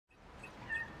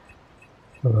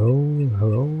Hello,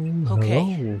 hello, Okay,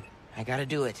 hello. I gotta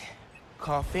do it.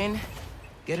 Call Finn,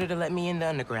 get her to let me in the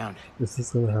underground. This is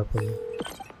gonna happen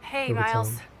Hey, every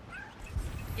Miles. time.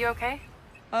 You okay?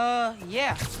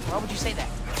 Yeah. Why would you say that?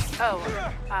 Oh,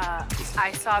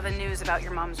 I saw the news about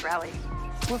your mom's rally.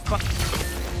 We're fine.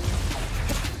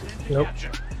 Nope.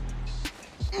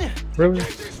 Really?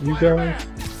 You guys?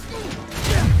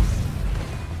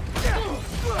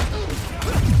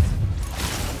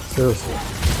 Seriously,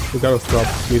 we gotta stop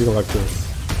meeting like this.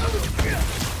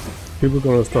 People are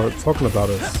gonna start talking about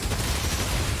us.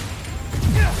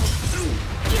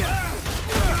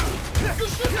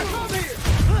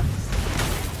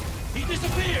 He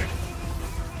disappeared!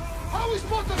 How are we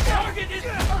supposed to target it?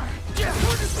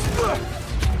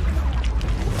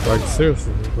 Like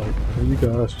seriously, like you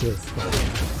guys just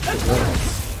relax.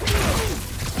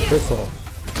 Piss off.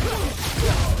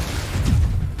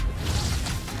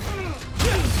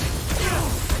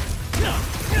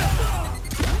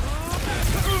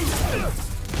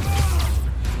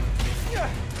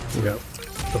 Yep.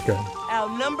 Okay.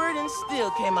 Outnumbered and still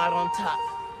came out on top.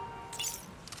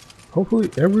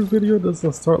 Hopefully every video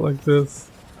doesn't start like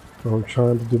this. I'm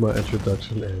trying to do my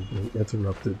introduction and being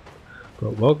interrupted.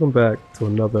 But welcome back to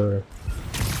another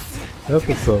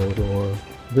episode or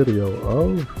video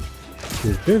of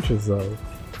the adventures of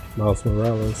Miles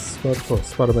Morales,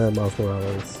 Spider-Man, Miles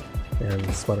Morales,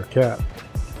 and Spider-Cat.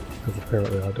 Because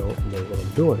apparently I don't know what I'm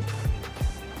doing.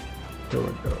 There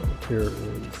we go. Here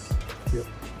is... Yep.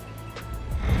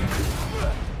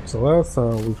 So last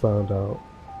time we found out...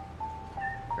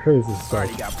 Here's this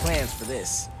Already got plans for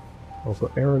this.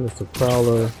 Uncle Aaron is the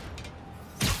Prowler,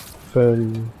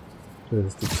 Finn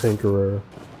is the Tinkerer,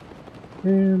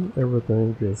 and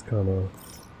everything is kind of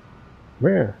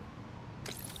rare.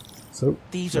 So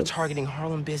Thieves are targeting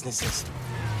Harlem businesses.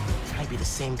 Might be the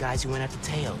same guys who went after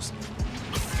Tails.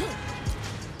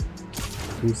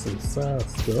 do some side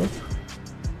stuff,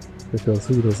 because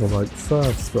who doesn't like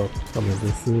side stuff? I mean,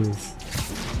 this is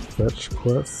Fetch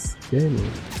Quest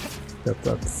Gaming.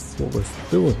 That's what we're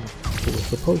doing, what we're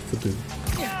supposed to do.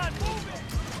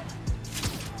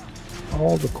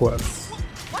 All the quests,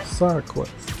 side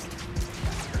quests.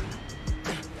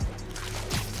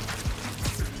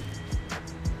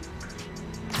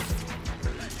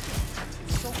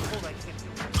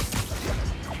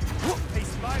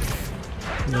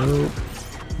 Nope,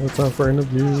 no time for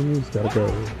interviews, gotta go.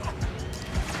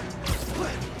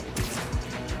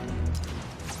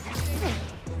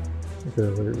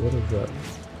 Okay, wait, what is that?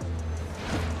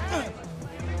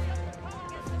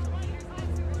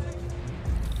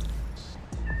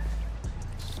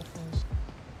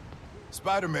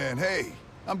 Spider-Man, hey.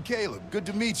 I'm Caleb. Good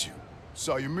to meet you.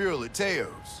 Saw your mural at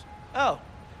Teo's. Oh,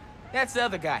 that's the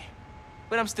other guy.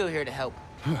 But I'm still here to help.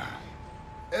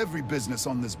 Every business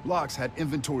on this block's had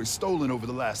inventory stolen over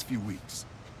the last few weeks.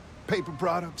 Paper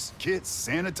products, kits,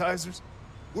 sanitizers.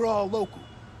 We're all local.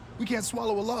 We can't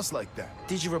swallow a loss like that.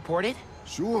 Did you report it?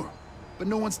 Sure, but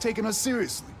no one's taking us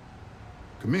seriously.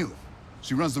 Camila,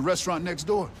 she runs the restaurant next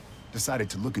door. Decided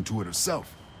to look into it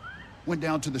herself. Went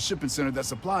down to the shipping center that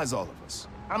supplies all of us.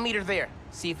 I'll meet her there.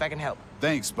 See if I can help.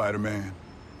 Thanks, Spider-Man.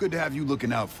 Good to have you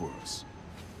looking out for us.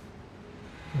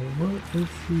 What is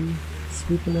he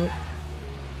sweeping up?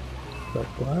 That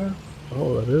glass?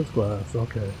 Oh, that is glass,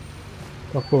 okay.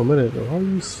 Now for a minute, why are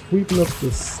you sweeping up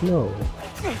the snow?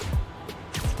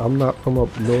 I'm not from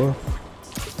up north,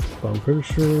 but I'm pretty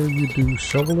sure you do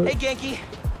shovel it. Hey, Genki.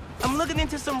 I'm looking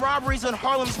into some robberies on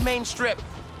Harlem's main strip.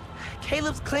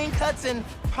 Caleb's Clean Cuts and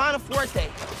Panafuerte.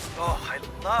 Oh, I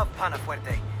love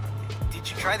Panafuerte. Did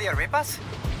you try the arepas?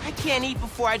 I can't eat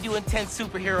before I do intense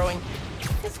superheroing.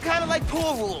 It's kind of like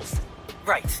pool rules.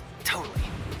 Right, totally.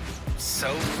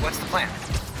 So, what's the plan?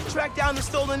 Track down the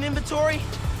stolen inventory,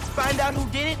 find out who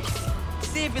did it,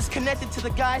 see if it's connected to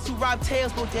the guys who robbed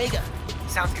Tails' bodega.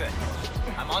 Sounds good.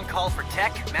 I'm on call for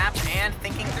tech, map, and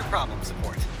thinking through problem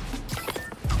support.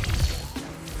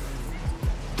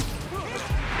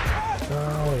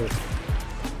 Got it.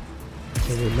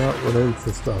 So we're not running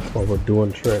into stuff while we're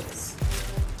doing tricks.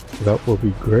 That would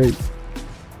be great.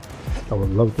 I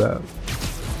would love that.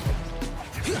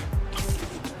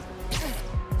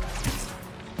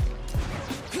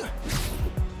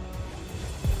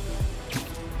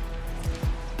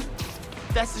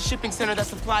 That's the shipping center that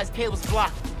supplies Caleb's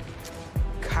block.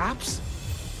 Cops?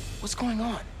 What's going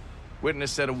on?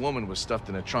 Witness said a woman was stuffed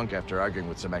in a trunk after arguing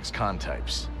with some ex-con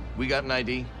types. We got an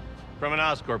ID? From an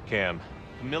Oscorp cam.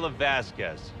 Camila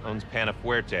Vasquez owns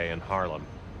Panafuerte in Harlem.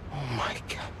 Oh my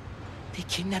god. They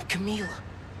kidnapped Camila.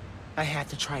 I had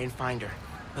to try and find her,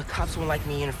 but cops won't like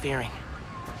me interfering.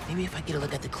 Maybe if I get a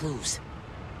look at the clues.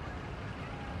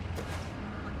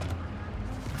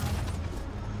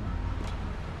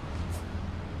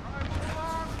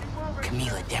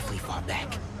 Camila definitely fought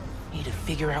back. Need to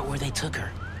figure out where they took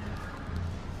her.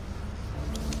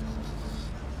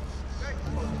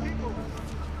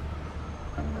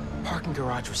 Parking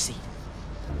garage receipt.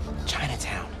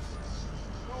 Chinatown.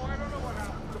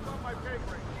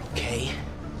 Okay.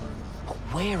 But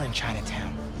where in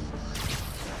Chinatown?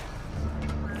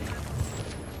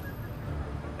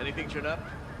 Anything turned up?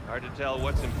 Hard to tell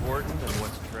what's important and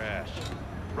what's trash.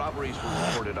 Robberies were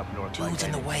reported up north. Dude's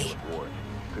in the way. Ward.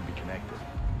 Could be connected.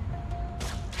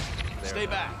 Stay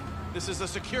back. This is a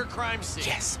secure crime scene.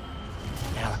 Yes.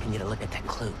 Now I can get a look at that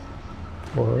clue.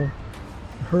 Well,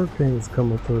 hurricane's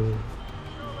coming through.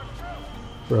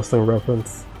 Wrestling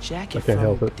reference. Jacket I can't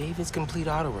help from it. David's Complete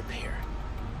Auto Repair.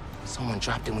 Someone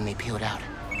dropped it when they peeled out.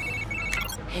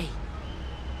 Hey,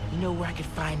 you know where I could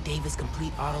find David's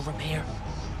Complete Auto Repair?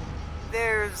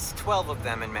 There's 12 of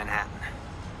them in Manhattan.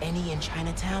 Any in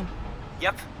Chinatown?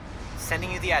 Yep.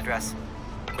 Sending you the address.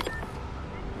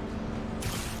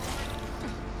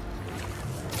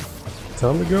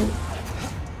 Time to go.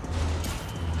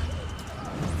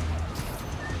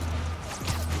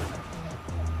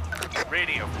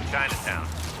 Radio from Chinatown.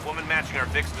 A woman matching our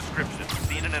Vic's description.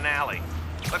 Seen in an alley.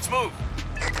 Let's move.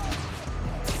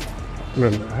 I'm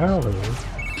in the alley.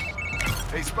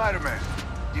 Hey, Spider-Man,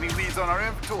 any leads on our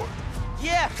inventory?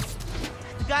 Yeah.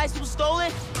 The guys who stole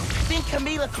it, I think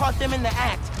Camila caught them in the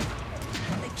act.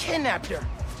 They kidnapped her.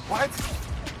 What?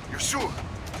 You're sure?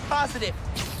 Positive.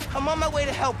 I'm on my way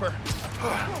to help her.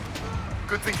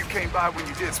 Good thing you came by when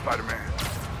you did, Spider-Man.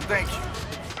 Thank you.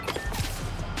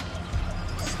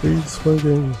 Speed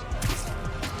swinging.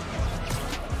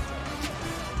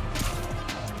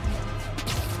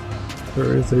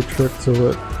 There is a trick to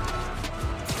it.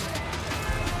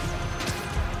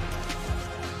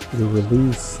 You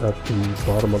release at the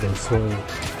bottom of the swing,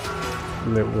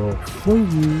 and it will fling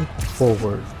you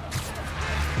forward.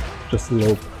 Just a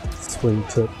little swing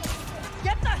tip.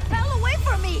 Get the hell away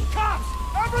from me! Cops!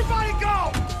 Everybody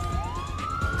go!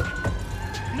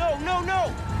 No, no,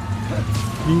 no!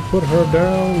 You put her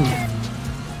down.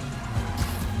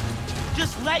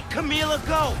 Just let Camila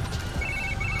go!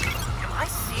 Am I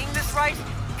seeing this right?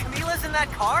 Camila's in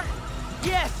that car?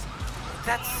 Yes!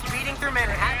 That's speeding through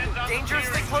Manhattan,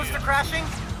 dangerously close to crashing?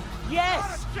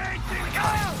 Yes!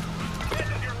 This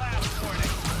is your last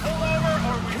warning. Pull over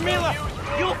or we Camila,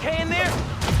 you okay in there?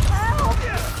 Help!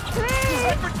 Please!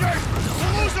 Head for dirt!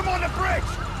 We'll lose him on the bridge!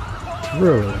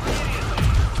 Really?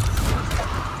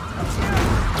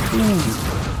 Ooh.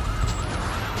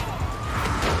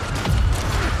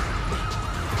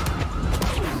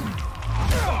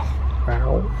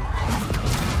 Ow.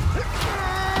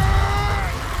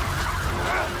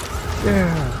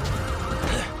 Yeah.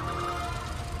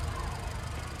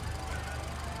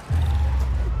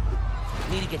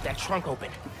 Need to get that trunk open.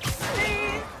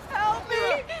 Please! Help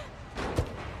me!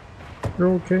 You're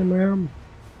okay, ma'am?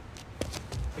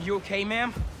 Are you okay,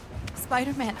 ma'am?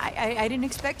 Spider-Man, I didn't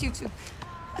expect you to.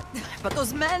 But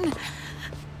those men...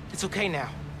 It's okay now.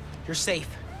 You're safe.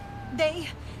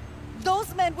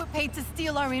 Those men were paid to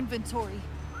steal our inventory.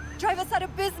 Drive us out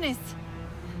of business.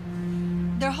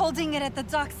 They're holding it at the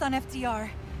docks on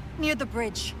FDR, near the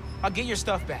bridge. I'll get your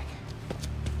stuff back.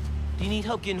 Do you need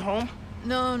help getting home?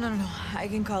 No. I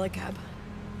can call a cab.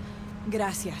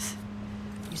 Gracias.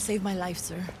 You saved my life,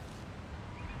 sir.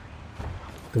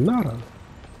 De nada.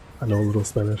 I know a little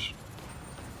Spanish.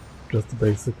 Just the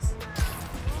basics.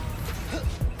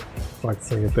 Like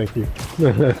saying thank you.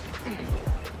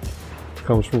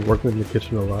 Comes from working in the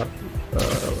kitchen a lot.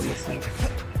 Let me see.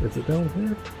 Is it down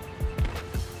here?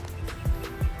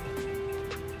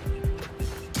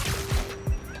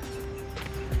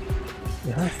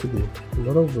 It has to be.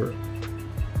 Not over it.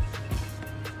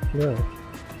 Yeah.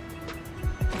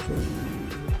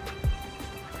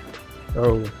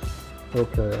 Oh.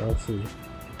 Okay, I see.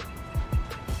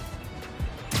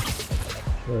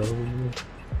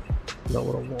 Not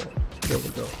what I want. There we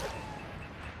go.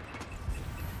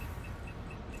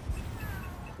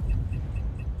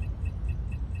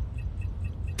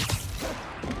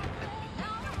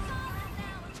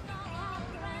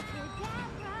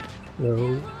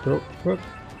 No, what?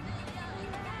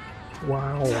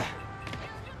 Wow.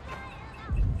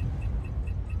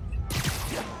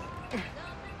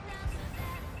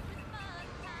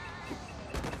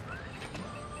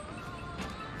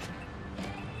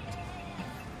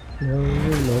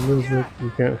 No music,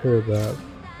 you can't hear that.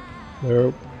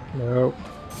 Nope.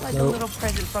 Like a little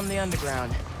present from the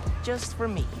underground. Just for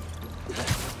me.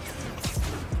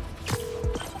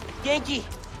 Yankee!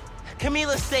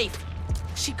 Camila's safe.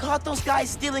 She caught those guys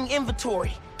stealing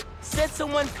inventory. Said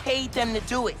someone paid them to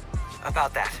do it.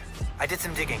 About that. I did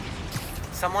some digging.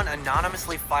 Someone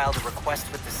anonymously filed a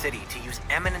request with the city to use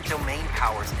eminent domain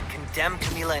powers and condemn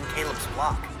Camila and Caleb's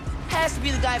block. Has to be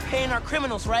the guy paying our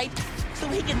criminals, right? So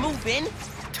he can move in?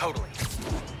 Totally.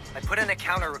 I put in a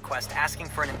counter request asking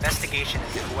for an investigation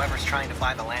into whoever's trying to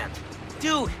buy the land.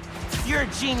 Dude, you're a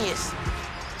genius.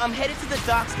 I'm headed to the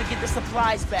docks to get the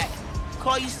supplies back.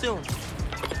 Call you soon.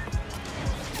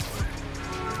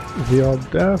 The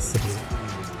audacity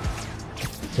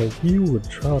that he would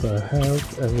try to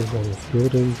have everyone's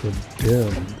building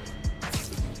condemned.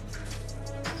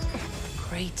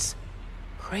 Crates.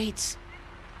 Crates.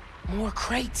 More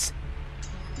crates.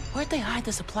 Where'd they hide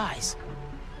the supplies?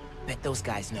 Bet those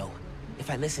guys know. If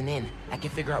I listen in, I can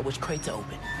figure out which crate to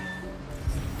open.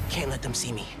 Can't let them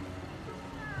see me.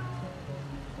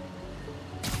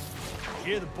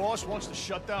 Hear the boss wants to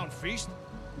shut down Feast?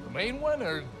 The main one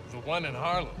or the one in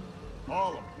Harlem?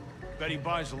 Harlem. Bet he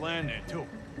buys the land there, too.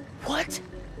 What?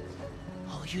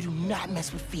 Oh, you do not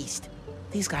mess with Feast.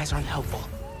 These guys aren't helpful.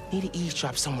 Need to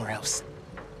eavesdrop somewhere else.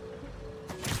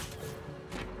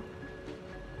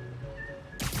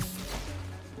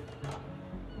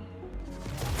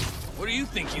 What do you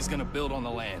think he's gonna build on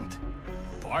the land?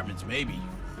 Apartments, maybe.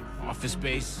 Office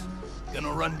space?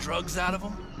 Gonna run drugs out of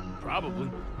them?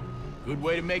 Probably. Good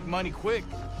way to make money quick.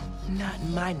 Not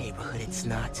in my neighborhood, it's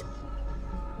not.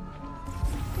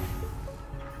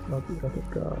 Not the other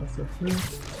guys, I think.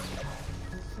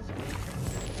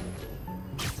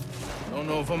 Don't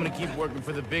know if I'm gonna keep working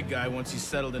for the big guy once he's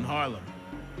settled in Harlem.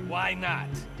 Why not?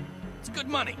 It's good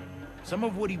money. Some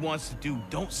of what he wants to do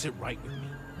don't sit right with me.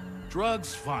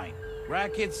 Drugs, fine.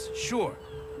 Rackets, sure.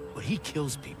 But he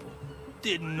kills people.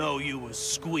 Didn't know you was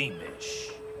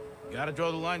squeamish. Gotta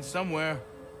draw the line somewhere.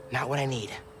 Not what I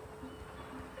need.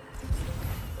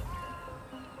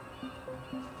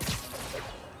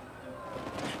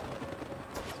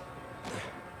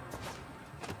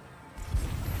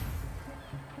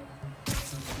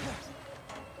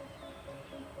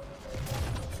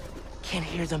 Can't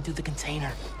hear them through the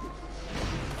container.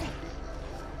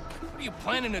 What are you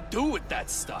planning to do with that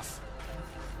stuff?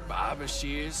 Barber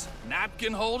shears?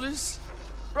 Napkin holders?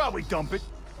 Probably dump it.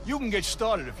 You can get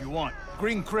started if you want.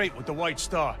 Green crate with the white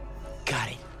star.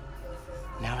 Got it.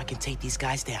 Now I can take these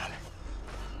guys down.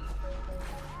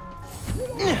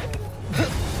 What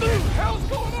the hell's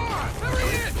going on? There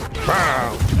he is!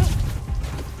 Wow!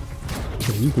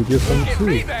 So you can get some too.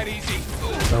 Be that easy.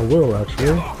 I will actually.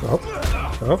 Up,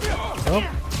 up, up.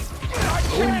 I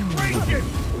can't break it!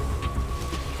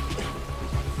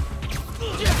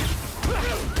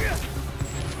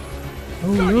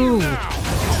 Oh no!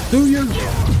 Do you?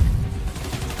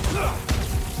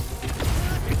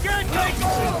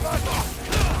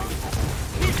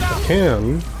 Can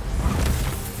you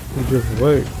just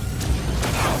wait?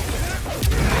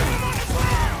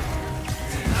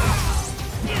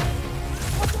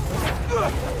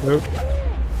 Nope.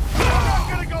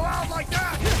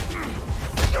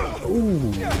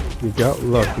 Ooh, you got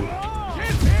lucky.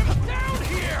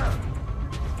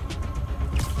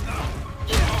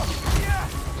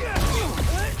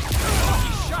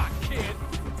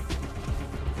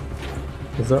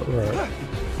 Is that right?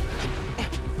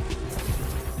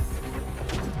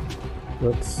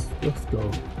 Let's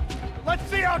go. Let's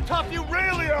see how tough you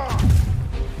really are.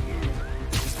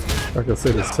 I can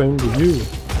say the same to you.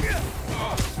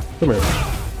 Come here.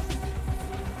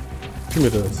 Give me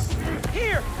this.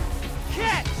 Here!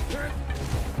 Catch!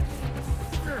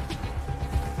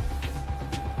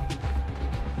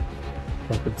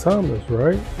 I can time this,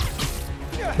 right?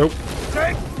 Nope.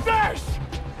 Take this!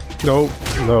 Nope.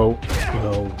 No.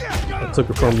 No. I took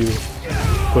it from you.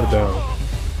 Put it down.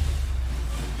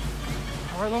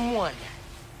 Harlem 1.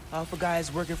 Alpha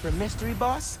guys working for a mystery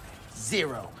boss?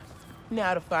 0.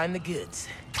 Now to find the goods.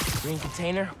 Green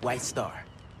container, white star.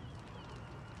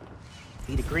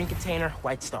 Need a green container,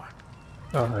 white star.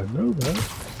 I know that.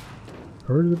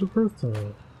 Heard it the first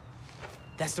time.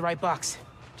 That's the right box.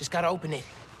 Just gotta open it.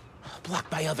 Blocked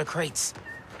by other crates.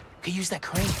 Could use that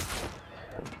crane.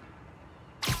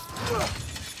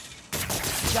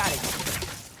 Got it.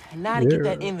 Now to get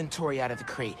that inventory out of the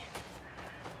crate.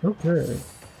 Okay.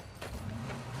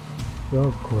 No,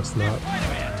 of course not.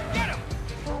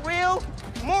 For real?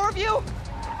 More of you?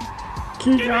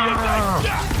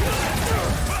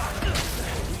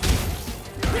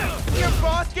 Your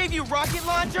boss gave you rocket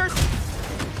launchers?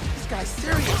 This guy's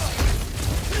serious.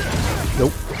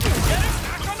 Nope.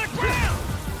 Back on the ground!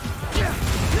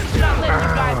 Not letting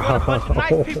you guys run a bunch of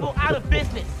nice people out of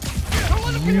business.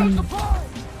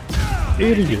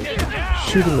 Idiot.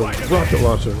 Shooting a rocket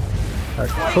launcher at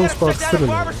close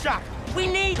proximity. We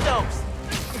need those.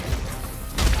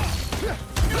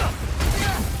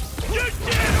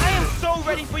 I am so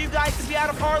ready for you guys to be out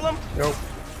of Harlem. Nope.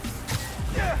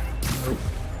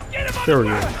 There we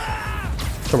go.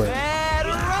 Come here.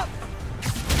 Batter up.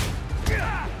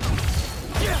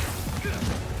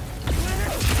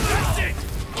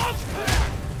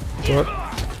 What?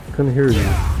 I couldn't hear you.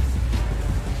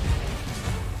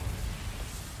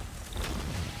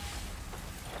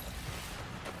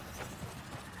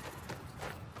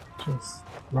 Just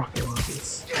rocket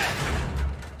launches.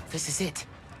 This is it.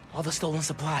 All the stolen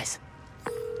supplies.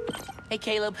 Hey,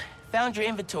 Caleb. Found your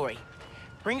inventory.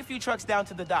 Bring a few trucks down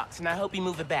to the docks, and I hope you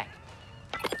move it back.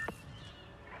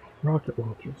 Rocket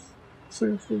launchers?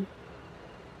 Seriously?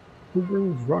 Who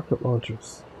brings rocket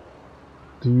launchers?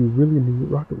 Do you really need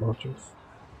rocket launchers?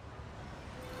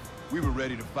 We were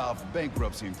ready to file for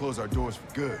bankruptcy and close our doors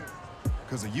for good.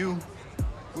 Because of you,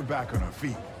 we're back on our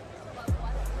feet.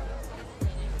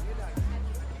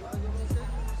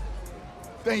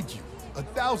 Thank you.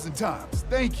 1,000 times.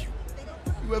 Thank you.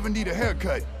 If you ever need a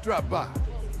haircut, drop by.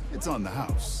 It's on the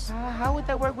house. How would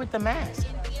that work with the mask?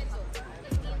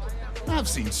 I've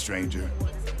seen stranger.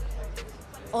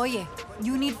 Oye,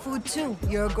 you need food too.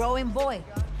 You're a growing boy.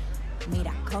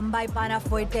 Mira, come by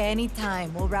Panafuerte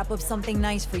anytime. We'll wrap up something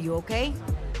nice for you, okay?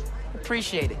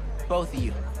 Appreciate it, both of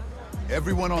you.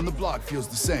 Everyone on the block feels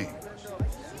the same.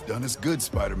 Done us good,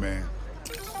 Spider-Man.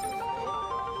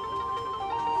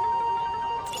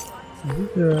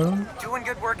 Yeah. Doing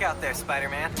good work out there,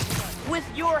 Spider-Man. With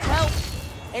your help.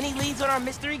 Any leads on our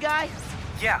mystery guy?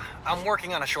 Yeah, I'm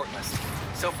working on a short list.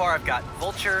 So far I've got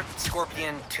Vulture,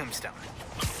 Scorpion, Tombstone.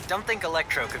 Don't think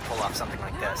Electro could pull off something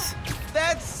like this.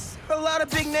 That's a lot of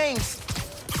big names.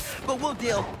 But we'll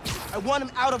deal. I want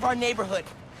him out of our neighborhood.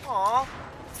 Aw,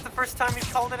 it's the first time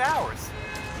you've called it ours.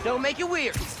 Don't make it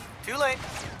weird. Too late.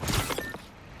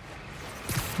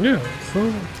 Yeah,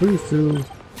 so please do.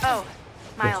 Oh,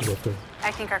 Miles, What's up?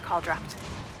 I think our call dropped.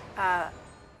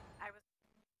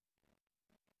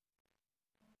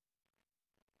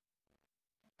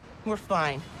 We're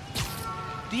fine.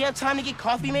 Do you have time to get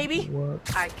coffee, maybe?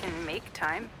 What? I can make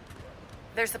time.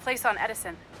 There's a place on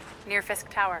Edison, near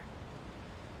Fisk Tower.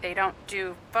 They don't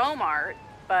do foam art,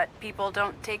 but people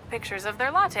don't take pictures of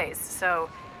their lattes,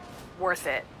 so worth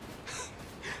it.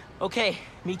 Okay,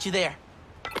 meet you there.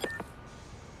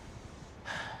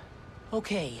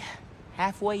 Okay,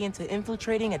 halfway into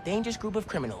infiltrating a dangerous group of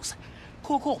criminals.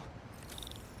 Cool.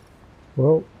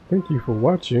 Well, thank you for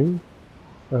watching,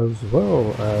 as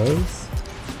well as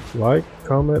like,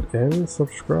 comment, and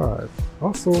subscribe.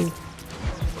 Also,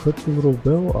 click the little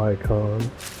bell icon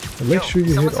and make sure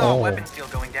you hit all, weapons deal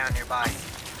going down nearby.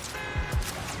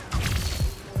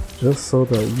 just so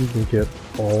that you can get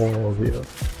all the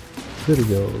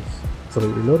videos so that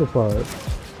you're notified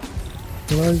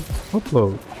when I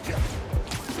upload.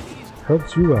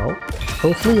 Helps you out,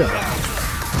 helps me out.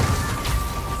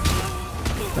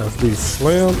 As we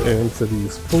slam into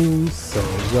these foods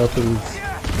and weapons,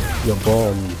 your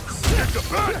bombs. It's a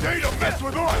bad day to mess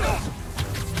with us!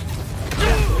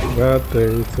 Bad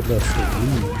day to mess with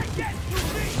me.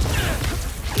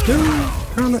 Yeah,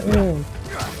 kinda am.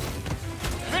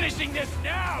 Finishing this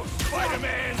now,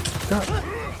 Spider-Man! God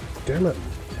damn it.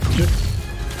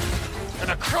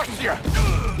 Gonna crush you!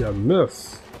 You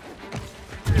missed.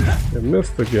 You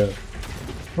missed again.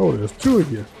 Oh, there's two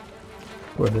of you.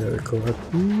 Go ahead and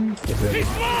collect these. And then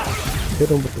hit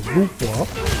them with the roof wall.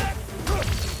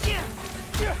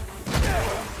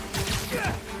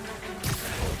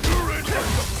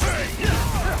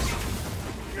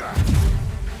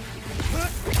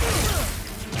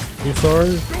 You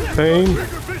sorry? Pain?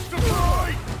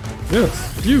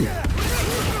 Yes, you.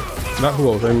 Not who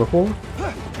I was aiming for.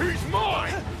 He's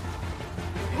mine!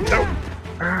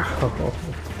 Ow.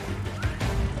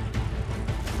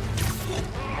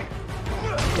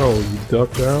 Oh, you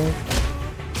ducked down?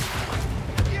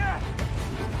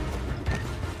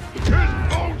 His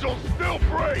bones will still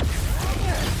break!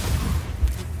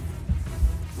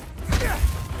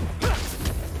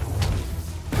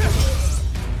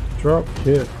 Drop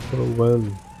kick for the win.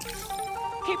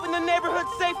 Keeping the neighborhood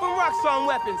safe from Roxxon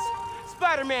weapons.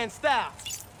 Spider-Man style.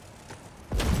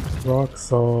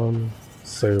 Roxxon,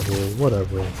 Sable,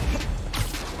 whatever.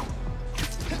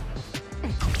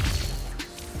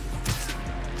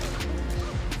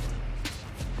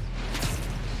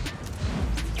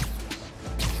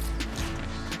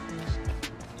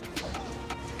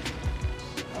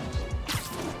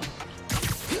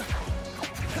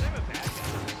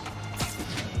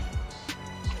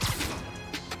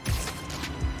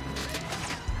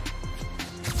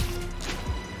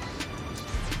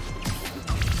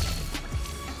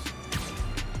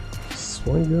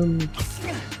 Swinging.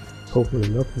 Hopefully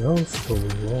nothing else goes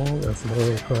wrong. That's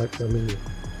another fact. I mean,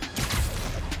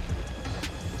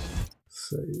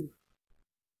 save.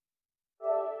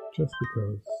 Just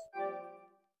because.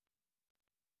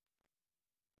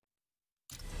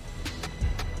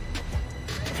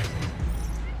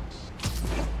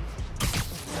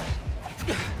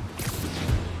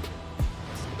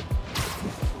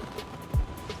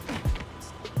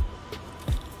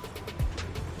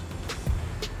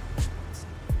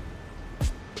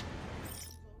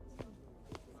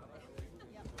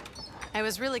 I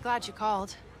was really glad you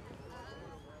called.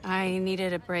 I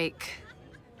needed a break.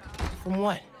 From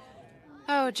what?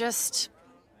 Oh, just...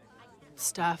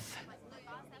 stuff.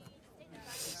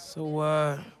 So,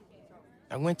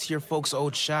 I went to your folks'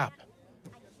 old shop.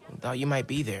 Thought you might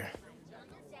be there.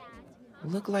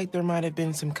 Looked like there might have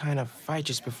been some kind of fight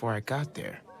just before I got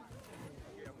there.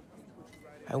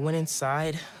 I went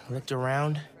inside, looked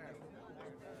around.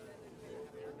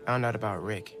 Found out about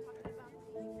Rick.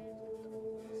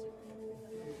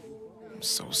 I'm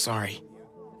so sorry.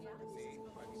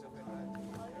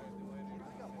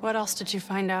 What else did you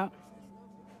find out?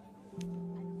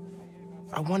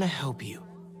 I want to help you.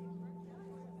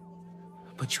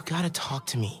 But you gotta talk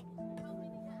to me.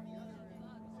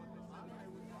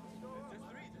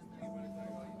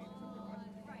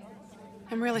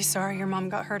 I'm really sorry your mom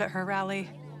got hurt at her rally.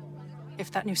 If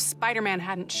that new Spider-Man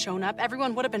hadn't shown up,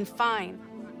 everyone would have been fine.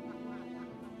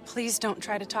 Please don't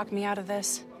try to talk me out of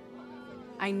this.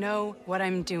 I know what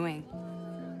I'm doing.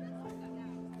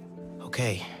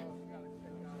 Okay.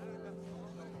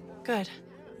 Good.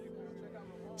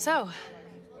 So,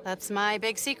 that's my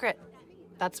big secret.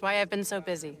 That's why I've been so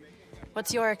busy.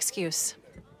 What's your excuse?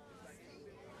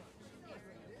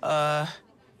 Well,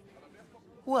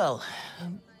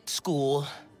 school,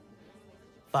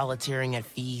 volunteering at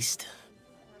Feast.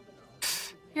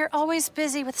 You're always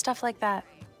busy with stuff like that.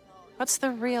 What's the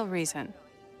real reason?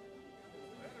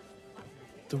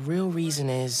 The real reason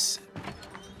is...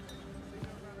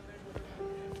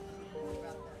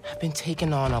 I've been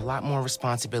taking on a lot more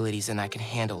responsibilities than I can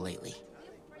handle lately.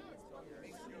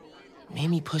 Made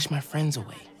me push my friends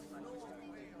away.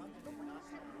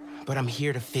 But I'm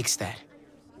here to fix that.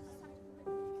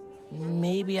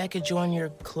 Maybe I could join your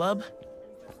club?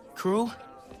 Crew?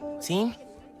 Team?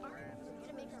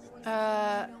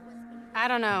 I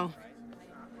don't know.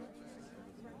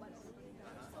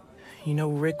 You know,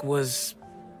 Rick was...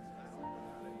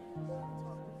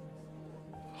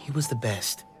 He was the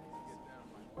best.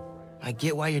 I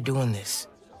get why you're doing this.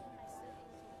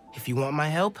 If you want my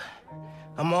help,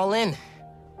 I'm all in.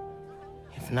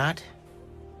 If not,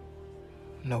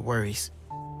 no worries.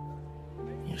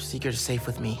 Your secret is safe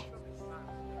with me.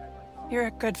 You're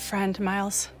a good friend,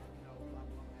 Miles.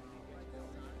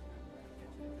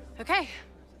 Okay,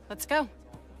 let's go.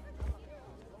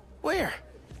 Where?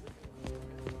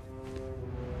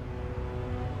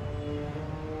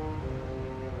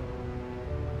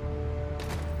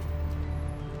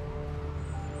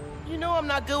 You know I'm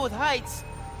not good with heights.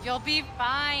 You'll be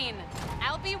fine.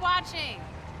 I'll be watching.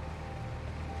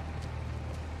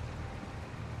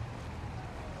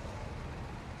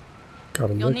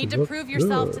 You'll need to prove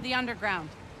yourself to the underground.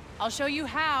 I'll show you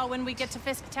how when we get to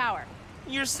Fisk Tower.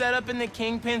 You're set up in the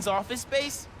Kingpin's office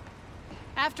space?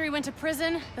 After he went to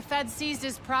prison, the feds seized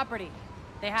his property.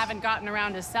 They haven't gotten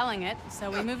around to selling it, so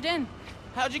we moved in.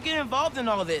 How'd you get involved in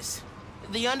all this?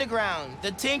 The underground,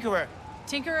 the Tinkerer.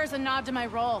 Tinkerer's a nod to my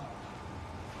role.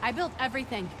 I built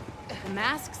everything. The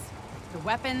masks, the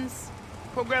weapons.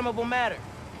 Programmable matter.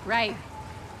 Right.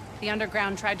 The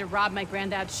underground tried to rob my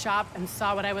granddad's shop and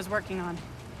saw what I was working on.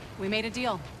 We made a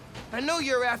deal. I know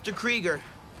you're after Krieger,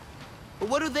 but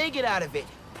what do they get out of it?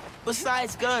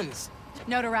 Besides guns?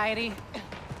 Notoriety.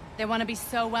 They want to be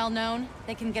so well known,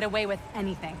 they can get away with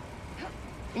anything.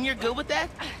 And you're good with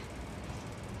that?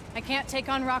 I can't take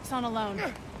on Roxxon alone.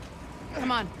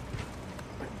 Come on.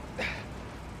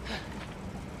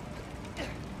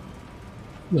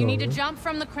 You need to jump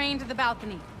from the crane to the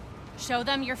balcony. Show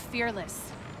them you're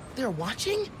fearless. They're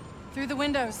watching? Through the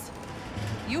windows.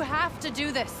 You have to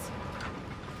do this.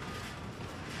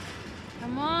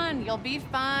 Come on, you'll be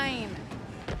fine.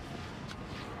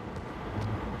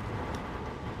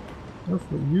 That's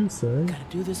what you say. Gotta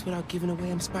do this without giving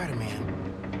away I'm Spider-Man.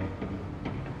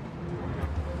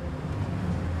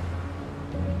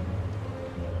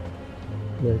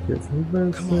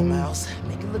 Come on, Miles.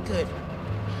 Make it look good.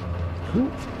 Oh.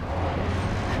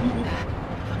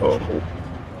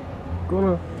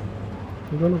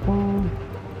 We're gonna fall.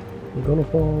 We're gonna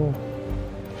fall.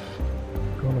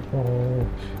 We're gonna fall.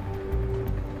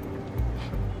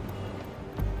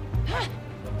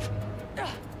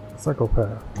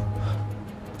 Psychopath.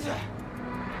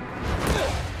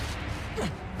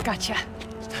 Gotcha.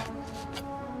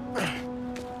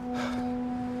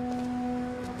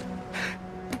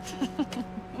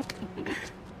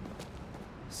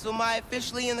 So am I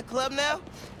officially in the club now?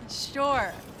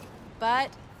 Sure. But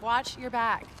watch your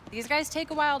back. These guys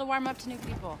take a while to warm up to new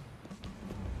people.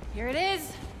 Here it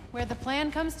is, where the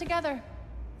plan comes together.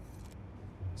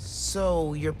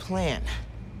 So, your plan.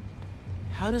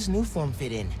 How does Newform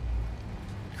fit in?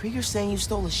 Krieger's saying you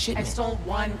stole a shipment. I stole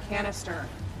one canister.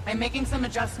 I'm making some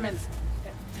adjustments.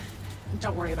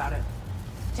 Don't worry about it.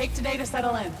 Take today to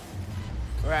settle in.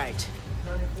 Right.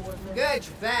 Good,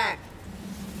 you're back.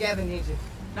 Gavin needs you.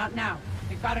 Not now.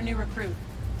 We've got a new recruit.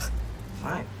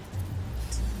 Fine.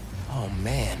 Oh,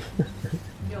 man.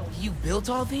 You built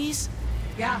all these?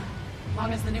 Yeah.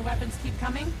 Long as the new weapons keep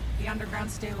coming, the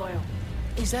underground stay loyal.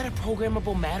 Is that a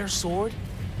programmable matter sword?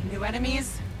 New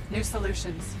enemies, new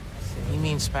solutions. You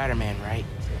mean Spider-Man, right?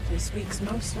 This week's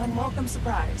most unwelcome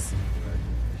surprise.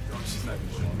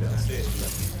 Did.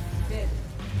 He's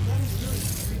really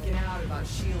freaking out about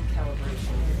shield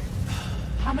calibration.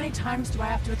 How many times do I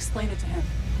have to explain it to him?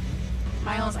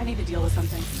 Miles, I need to deal with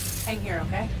something. Hang here,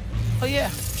 okay? Oh yeah,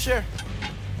 sure.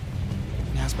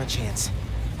 Now's my chance.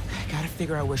 I gotta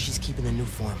figure out where she's keeping the new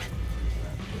form.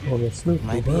 Oh, that's new.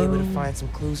 Might be able to find some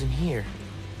clues in here.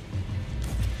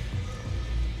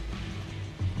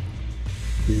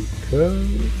 Because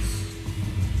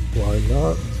why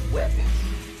not?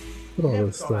 Look at all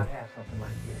this stuff.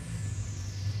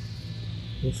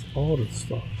 What's all this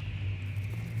stuff?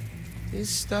 This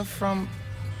stuff from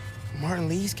Martin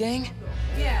Lee's gang?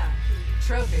 Yeah,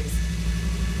 trophies.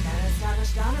 Gotta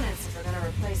establish dominance if we're gonna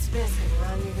replace Fisk and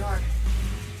run New York.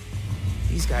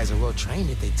 These guys are well trained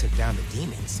if they took down the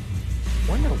demons.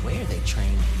 Wonder where they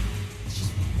train. It's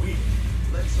just weird.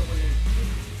 Let someone in.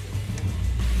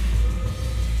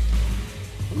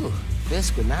 Ooh,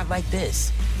 Fisk would not like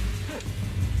this.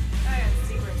 I had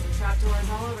secrets and trapdoors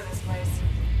all over this place.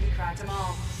 We cracked them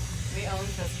all. We own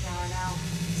Fisk Tower now.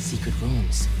 Secret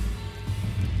rooms.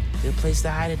 Good place to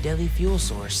hide a deadly fuel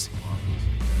source.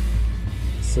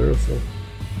 Seriously.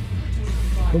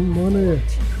 The money.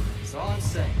 That's all I'm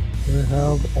saying. They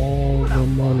have all the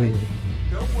money.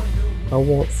 I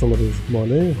want some of this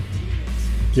money.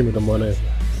 Give me the money.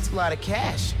 That's a lot of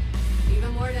cash.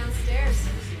 Even more downstairs.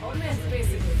 Old man's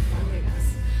basically funding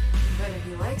us. Whether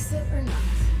he likes it or not.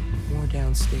 More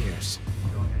downstairs.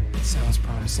 Sounds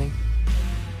promising.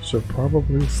 Should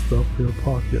probably stuff your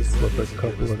pockets with a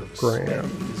couple of grand.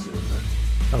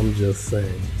 I'm just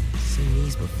saying. Seen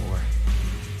these before.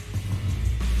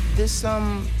 This,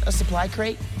 a supply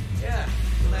crate? Yeah,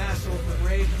 some asshole for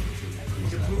raid.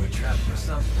 He's a booby trap or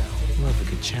something. Love a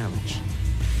good challenge.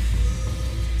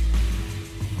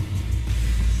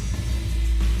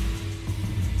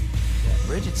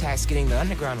 Bridge attack's getting the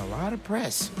underground a lot of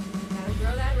press. Gotta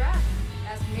grow that rap.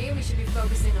 Ask me, we should be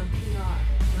focusing on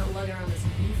PR, not lugging around this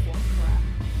uniform crap.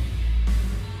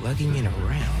 Lugging it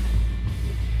around?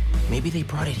 Maybe they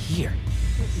brought it here.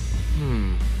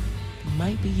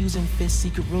 Might be using Fisk's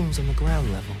secret rooms on the ground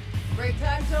level. Break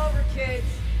time's over, kids.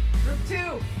 Group 2,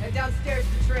 head downstairs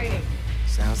for training.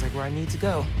 Sounds like where I need to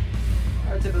go.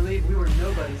 Hard to believe we were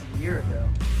nobodies a year ago.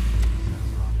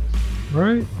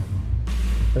 Right?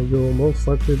 And you'll most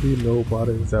likely be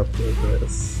nobodies after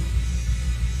this.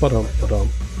 Ba-dum. Gotta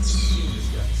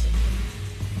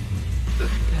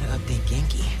update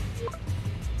Genki.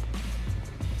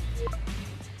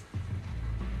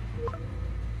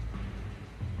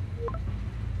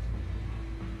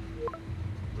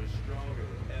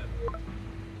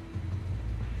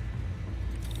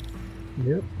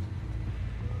 Yep.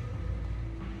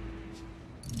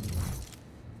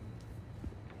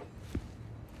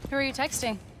 Who are you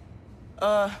texting?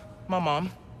 My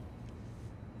mom.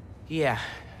 Yeah,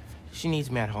 she needs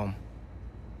me at home.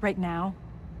 Right now?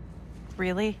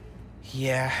 Really?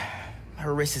 Yeah,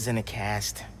 her wrist is in a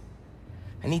cast.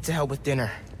 I need to help with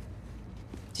dinner.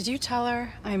 Did you tell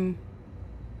her I'm...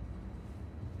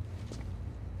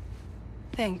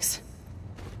 Thanks.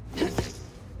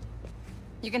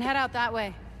 You can head out that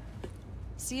way.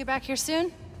 See you back here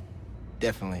soon?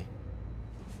 Definitely.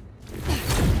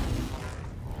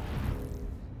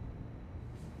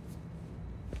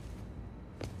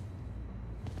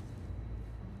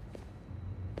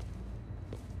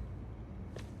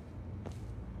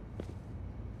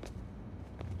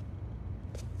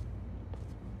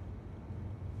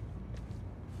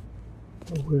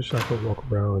 I wish I could walk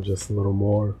around just a little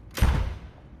more.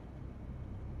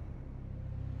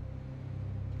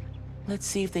 Let's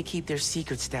see if they keep their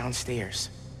secrets downstairs.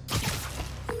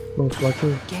 Most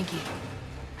likely. Genki,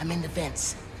 I'm in the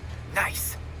vents.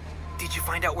 Nice. Did you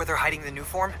find out where they're hiding the new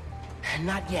form?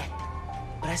 Not yet.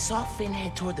 but I saw Finn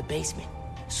head toward the basement,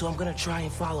 so I'm gonna try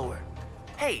and follow her.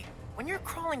 Hey, when you're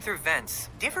crawling through vents,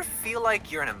 do you ever feel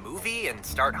like you're in a movie and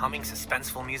start humming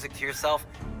suspenseful music to yourself?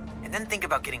 And then think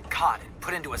about getting caught and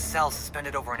put into a cell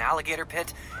suspended over an alligator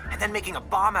pit, and then making a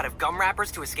bomb out of gum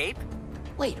wrappers to escape?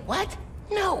 Wait, what?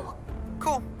 No!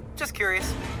 Cool, just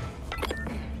curious.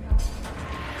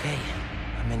 Okay,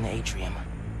 I'm in the atrium.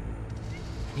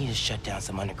 I need to shut down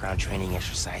some underground training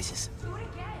exercises.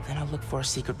 Then I'll look for a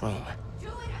secret room.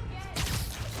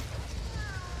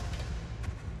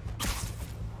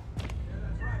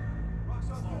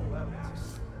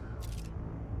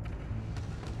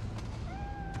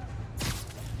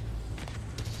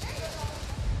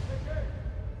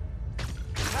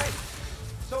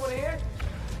 Someone here?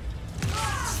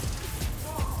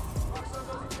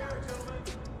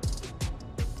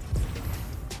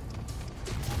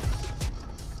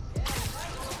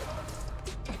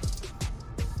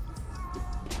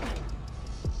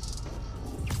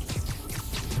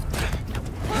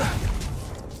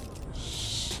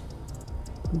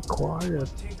 Be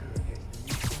quiet.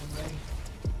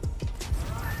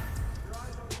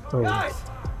 Oh. Guys,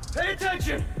 pay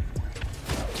attention.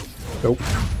 Nope.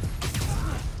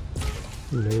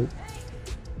 Nope.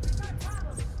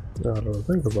 Now that I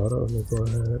think about it, let me go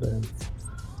ahead and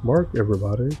mark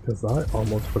everybody, because I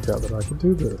almost forgot that I could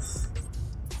do this.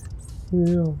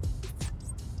 Yeah.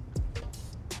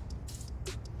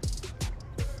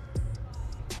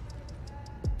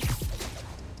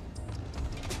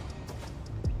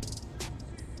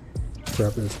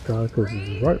 Grab this guy because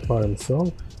he's right by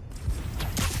himself.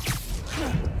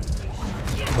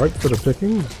 Right for the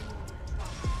picking.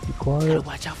 Be quiet. Gotta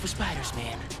watch out for spiders,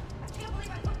 man.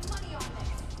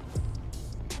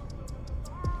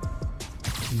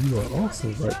 You are also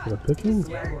right for the picking.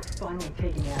 Yeah, we're finally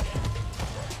taking action.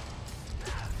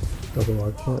 Although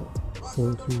I can't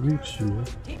seem to reach you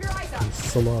for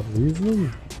some odd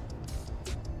reason.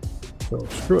 So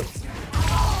screw it.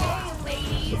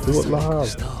 Let's do it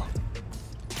live.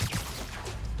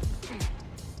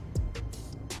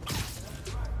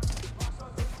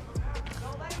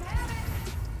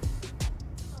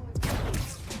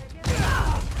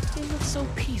 They look so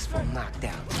peaceful knocked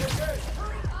out.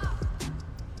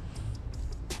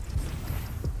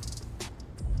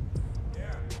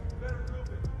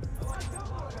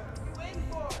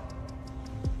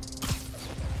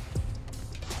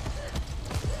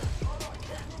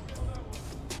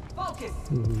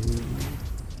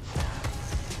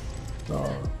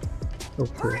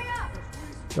 Okay.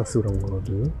 That's what I'm gonna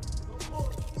do.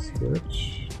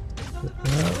 Switch. Get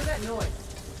that.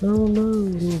 Oh no,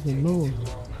 there's a noise.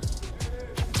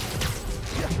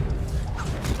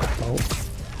 Oh.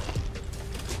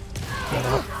 Get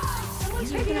up.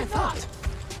 Easier than I thought.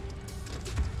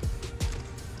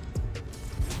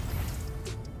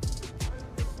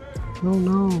 No,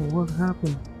 no, what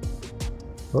happened?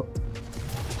 Oh.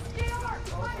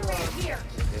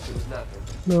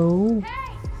 No,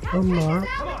 I'm not.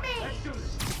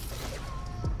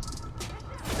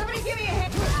 Somebody give me a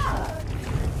hand.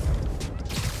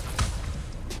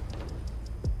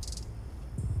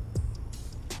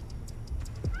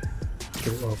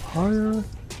 Go up higher.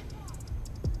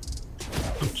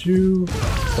 Get you.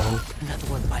 Bonk. Another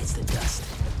one bites the dust.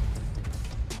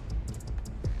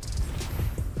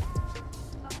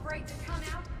 Afraid to come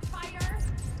out, fighter?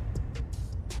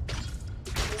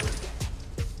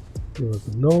 There was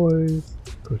a noise.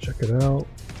 Go check it out.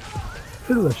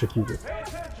 It'll let you keep it.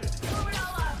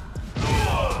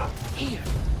 Here,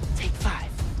 take 5.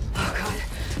 Oh god.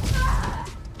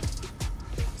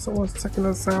 Someone's checking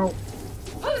us out.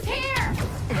 Who's here?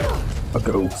 A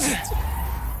ghost.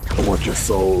 I want your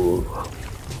soul.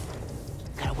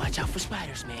 Gotta watch out for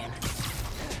spiders, man.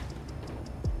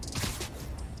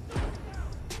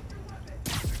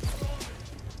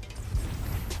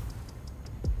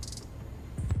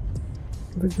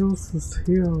 The ghost is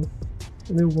here, and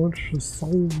it wants your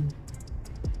soul.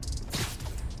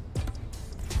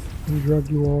 And drag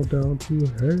you all down to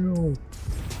hell.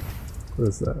 What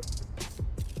is that?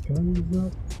 Can I use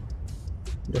that?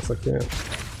 Yes, I can.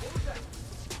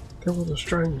 There was a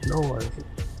strange noise.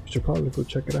 You should probably go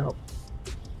check it out.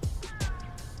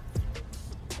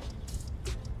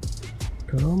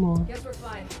 Come on. Guess we're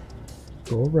fine.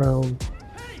 Go around.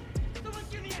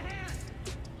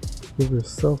 Give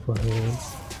yourself a hand.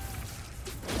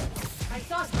 I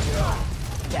saw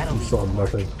some. That'll You saw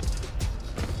nothing.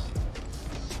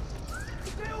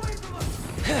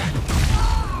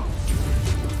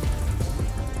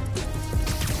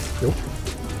 Nope.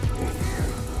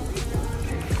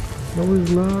 No,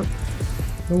 he's not.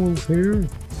 No one's here.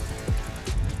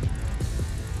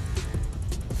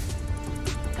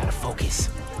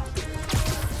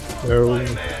 No,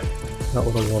 not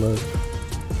what I wanted.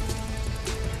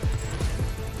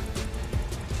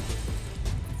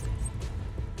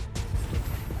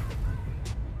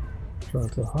 Trying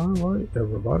to highlight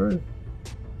everybody.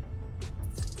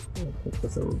 I think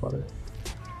that's everybody.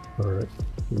 Alright,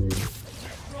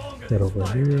 head over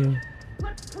here.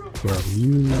 Grab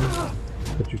you.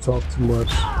 But you talk too much.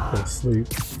 Go sleep.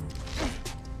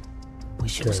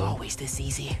 Wish it was always this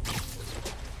easy.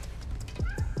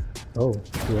 Oh,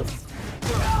 yep.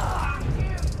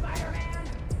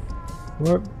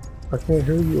 What? I can't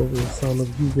hear you over the sound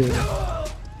of you getting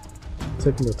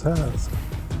taking the task.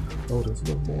 Oh, there's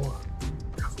one more.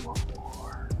 There's one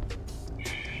more.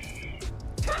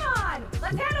 Come on!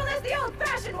 Let's handle this the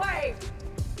old-fashioned way!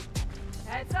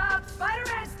 Heads up!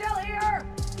 Spider-Man's still here!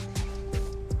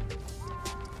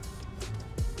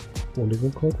 Won't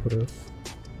even click for this.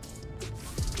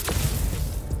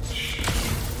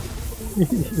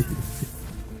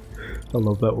 I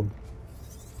love that one.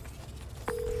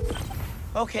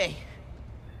 Okay.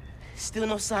 Still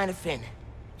no sign of Finn.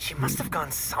 She must have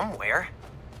gone somewhere.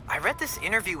 I read this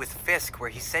interview with Fisk where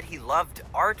he said he loved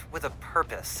art with a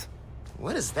purpose.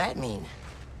 What does that mean?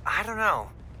 I don't know.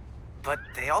 But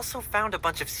they also found a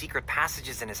bunch of secret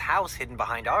passages in his house hidden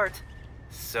behind art.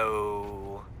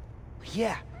 So...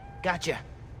 Yeah, gotcha.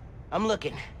 I'm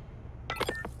looking.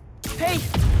 Hey!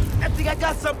 I think I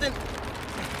got something!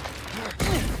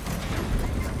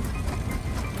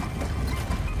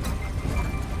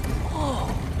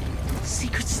 Whoa!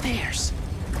 Secret stairs.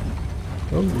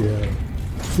 Oh yeah.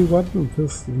 See, why didn't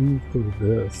this lead through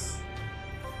this?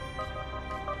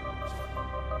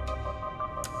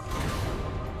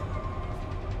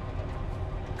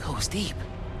 Goes deep.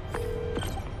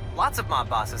 Lots of mob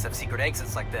bosses have secret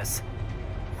exits like this.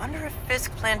 Wonder if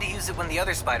Fisk planned to use it when the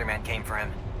other Spider-Man came for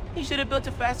him. He should have built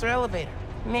a faster elevator.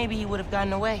 Maybe he would have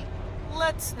gotten away.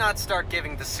 Let's not start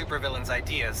giving the supervillains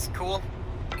ideas, cool?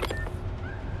 You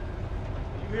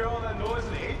hear all that noise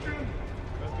in the atrium?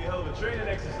 Must be a hell of a training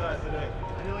exercise today.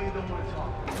 I know you don't want to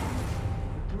talk. But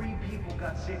 3 people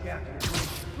got sick after the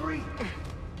breach. 3!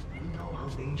 You know how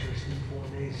dangerous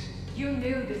Inform is. You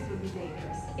knew this would be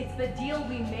dangerous. It's the deal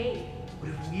we made. But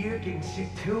if we're getting sick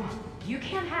too? You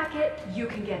can't hack it, you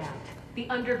can get out. The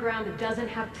underground doesn't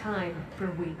have time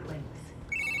for weaklings.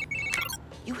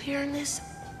 You hearing this?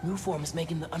 Nuform is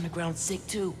making the underground sick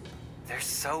too. They're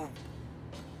so...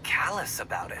 callous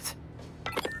about it.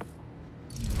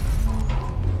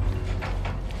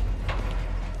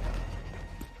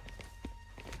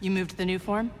 You moved the new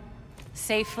form?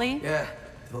 Safely? Yeah,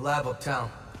 to the lab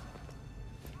uptown.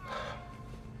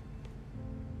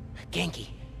 Genki,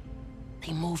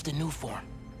 they moved the Nuform.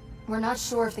 We're not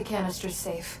sure if the canister's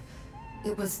safe.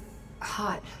 It was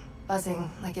hot,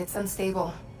 buzzing, like it's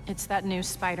unstable. It's that new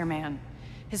Spider-Man.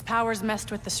 His powers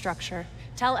messed with the structure.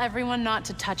 Tell everyone not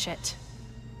to touch it.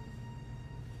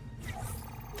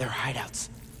 They're hideouts.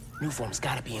 Nuform's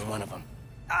gotta be in one of them.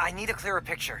 I need a clearer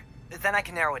picture. Then I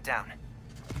can narrow it down.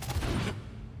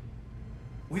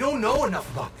 We don't know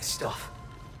enough about this stuff.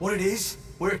 What it is,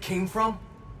 where it came from.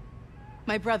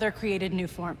 My brother created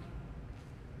Nuform.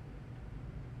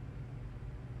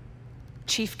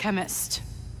 Chief chemist.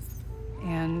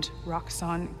 And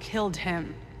Roxxon killed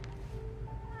him.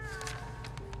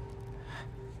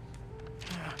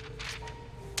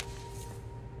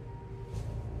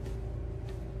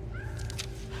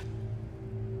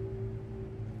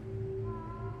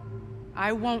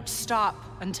 I won't stop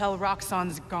until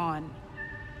Roxxon's gone.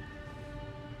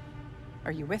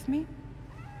 Are you with me?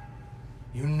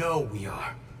 You know we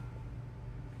are.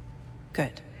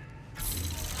 Good.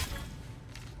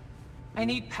 I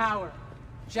need power.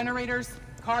 Generators,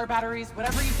 car batteries,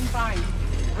 whatever you can find.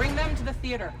 Bring them to the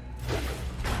theater.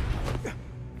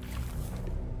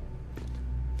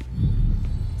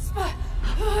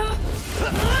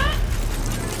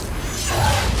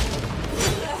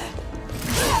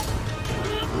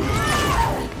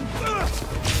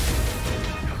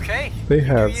 Okay. They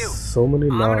have so many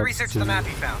nods research the map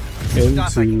he found.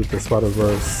 into the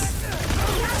Spider-Verse.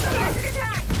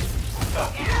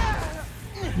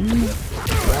 You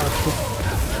bastard.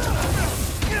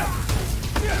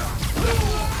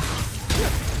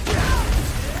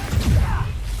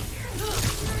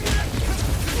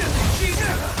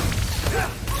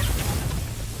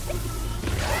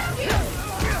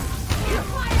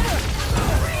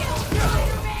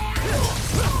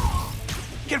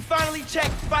 Can finally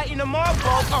check fighting the Marvel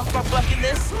off my bucket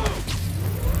list.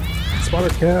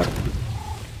 Spider-Cat,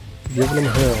 giving them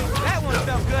hell. That one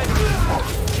felt good.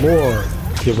 More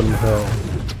giving them hell.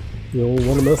 You don't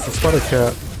want to mess with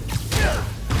Spider-Cat.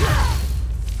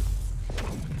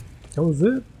 That was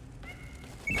it?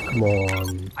 Come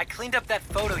on. I cleaned up that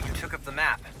photo you took of the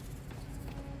map.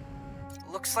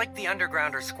 Looks like the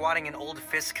underground are squatting in old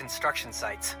Fisk construction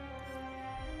sites.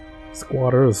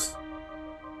 Squatters.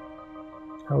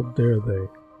 How dare they?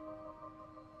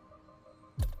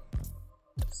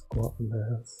 Squatting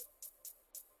ass.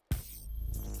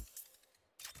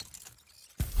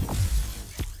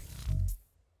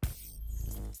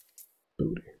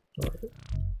 Booty. Alright.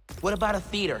 What about a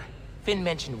theater? Finn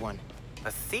mentioned one.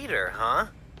 A theater, huh?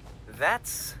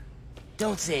 That's...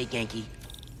 Don't say it, Genki.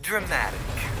 dramatic.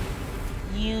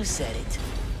 You said it.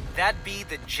 That'd be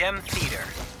the Gem Theater.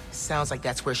 Sounds like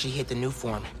that's where she hit the new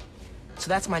form. So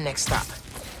that's my next stop.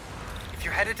 If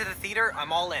you're headed to the theater,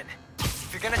 I'm all in. If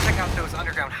you're gonna check out those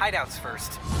underground hideouts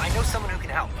first, I know someone who can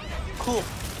help. Cool.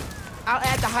 I'll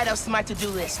add the hideouts to my to-do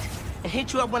list and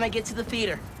hit you up when I get to the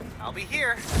theater. I'll be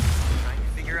here, trying to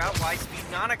figure out why Speed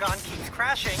Nonagon keeps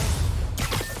crashing.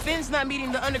 Finn's not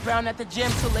meeting the underground at the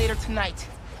gym till later tonight.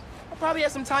 I'll probably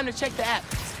have some time to check the app,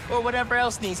 or whatever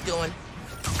else needs doing.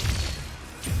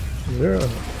 Yeah.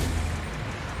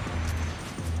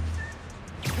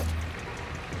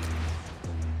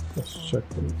 Let's check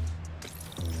them.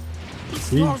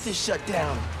 This north is shut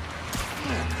down.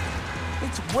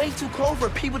 It's way too cold for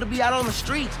people to be out on the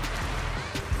street.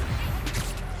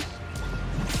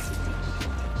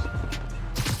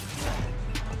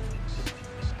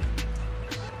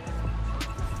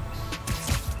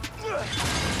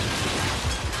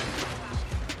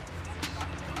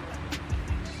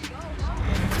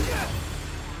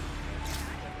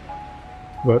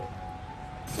 But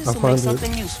I find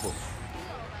something it useful.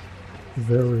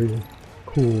 very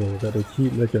cool that they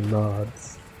keep making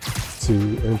nods to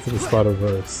Into the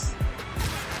Spider-Verse.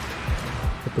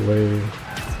 But the way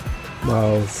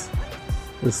Miles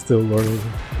is still learning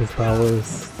his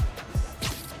powers,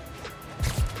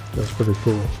 that's pretty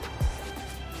cool.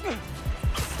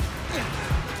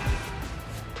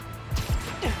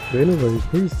 But anyway,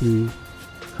 please do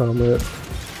comment,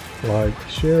 like,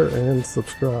 share, and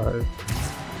subscribe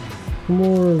for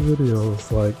more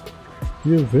videos like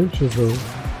the adventures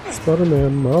of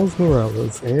Spider-Man Miles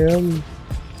Morales and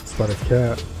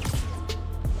Spider-Cat,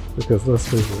 because let's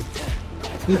face it,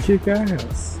 they kick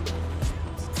ass.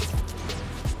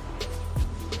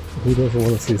 Who doesn't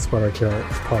want to see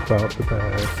Spider-Cat pop out the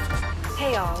bag?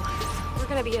 Hey all, we're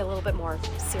gonna be a little bit more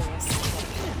serious today.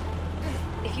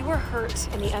 If you were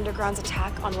hurt in the Underground's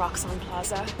attack on Roxxon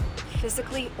Plaza,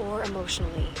 physically or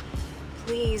emotionally,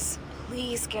 please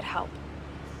get help.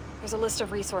 There's a list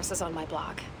of resources on my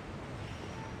blog.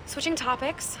 Switching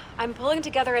topics, I'm pulling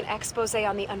together an expose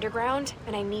on the Underground,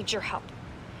 and I need your help.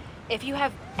 If you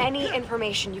have any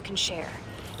information you can share,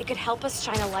 it could help us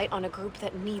shine a light on a group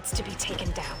that needs to be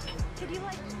taken down.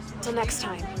 Till next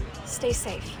time, stay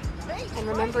safe, and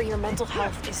remember your mental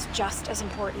health is just as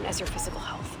important as your physical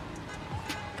health.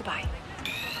 Goodbye.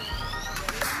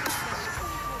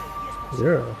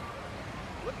 Yeah.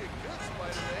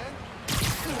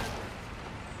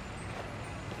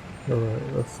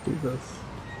 Alright, let's do this.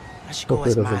 I should go Hope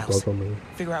as it doesn't Miles. bug on me.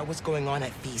 Figure out what's going on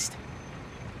at Feast.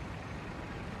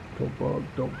 Don't bug,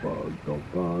 don't bug,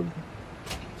 don't bug.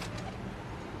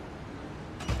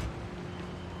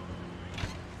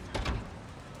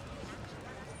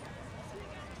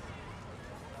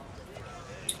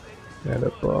 And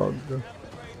it bugged.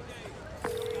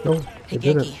 No, Hey, it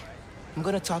didn't. Genki, I'm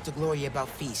gonna talk to Gloria about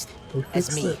Feast. They As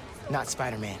fixed me, it. not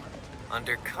Spider-Man.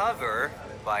 Undercover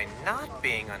by not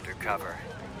being undercover.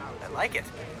 I like it.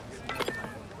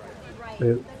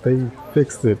 They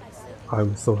fixed it.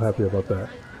 I'm so happy about that.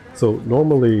 So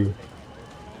normally,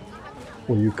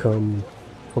 when you come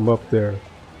from up there,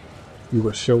 you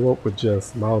would show up with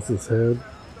just Miles's head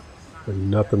and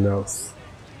nothing else,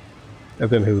 and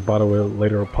then his body will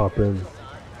later pop in,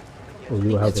 and you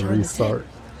will have to restart.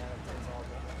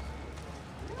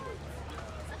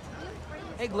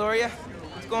 Hey, Gloria,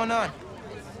 what's going on?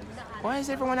 Why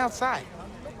is everyone outside?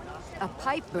 A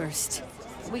pipe burst.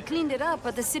 We cleaned it up,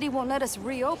 but the city won't let us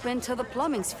reopen till the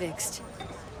plumbing's fixed.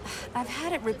 I've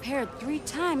had it repaired 3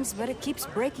 times, but it keeps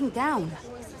breaking down.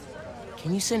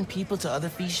 Can you send people to other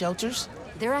Feast shelters?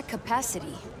 They're at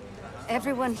capacity.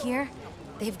 Everyone here,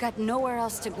 they've got nowhere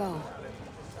else to go.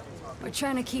 We're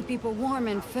trying to keep people warm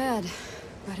and fed,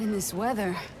 but in this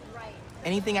weather...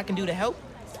 Anything I can do to help?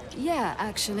 Yeah,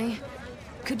 actually.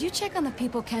 Could you check on the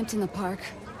people camped in the park?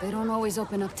 They don't always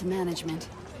open up to management.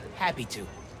 Happy to.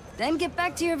 Then get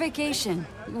back to your vacation.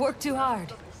 You work too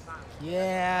hard.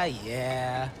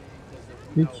 Yeah.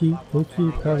 They keep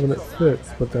having it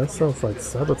fixed, but that sounds like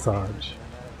sabotage.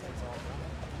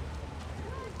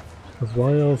 Because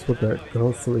why else would that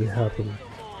constantly happen?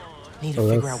 Need to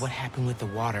figure out what happened with the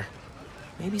water.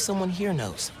 Maybe someone here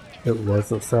knows. It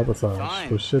wasn't sabotage, Fine.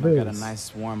 which it I've got a is.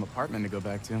 nice warm apartment to go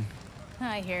back to.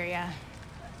 I hear ya.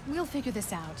 We'll figure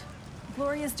this out.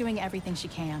 Gloria's doing everything she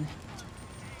can.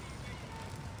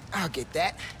 I'll get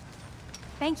that.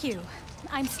 Thank you.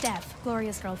 I'm Steph,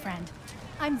 Gloria's girlfriend.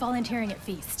 I'm volunteering at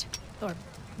Feast. Or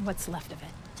what's left of it.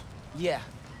 Yeah.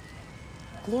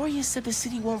 Gloria said the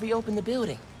city won't reopen the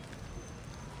building.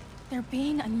 They're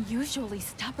being unusually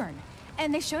stubborn.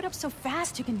 And they showed up so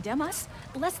fast to condemn us,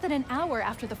 less than an hour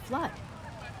after the flood.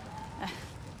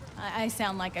 I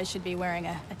sound like I should be wearing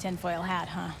a tinfoil hat,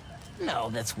 huh? No,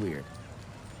 that's weird.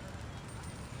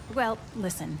 Well,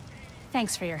 listen.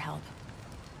 Thanks for your help.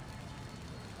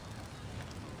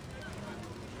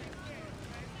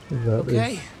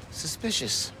 Okay,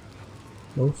 suspicious.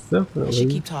 Most definitely. I should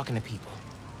keep talking to people.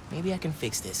 Maybe I can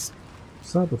fix this.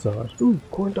 Sabotage. Ooh,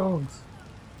 corn dogs.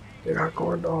 They got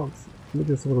corn dogs. Let me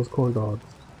get some of those corn dogs.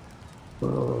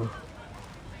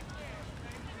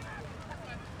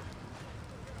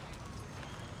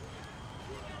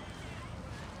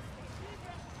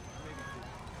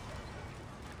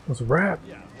 Let's wrap.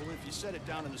 Yeah, well, if you set it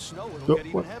down in the snow, it'll get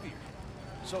even heavier.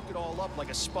 Soak it all up like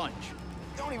a sponge.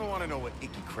 Don't even want to know what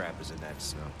icky crap is in that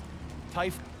snow.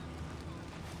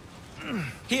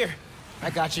 Here, I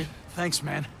got you. Thanks,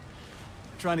 man.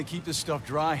 Trying to keep this stuff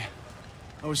dry.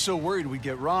 I was so worried we'd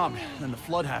get robbed, and then the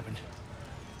flood happened.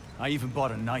 I even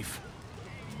bought a knife.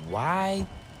 Why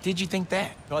did you think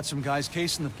that? Caught some guys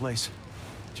casing the place.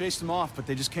 Chased them off, but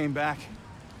they just came back.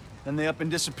 Then they up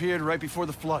and disappeared right before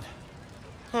the flood.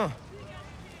 Huh.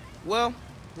 Well,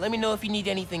 let me know if you need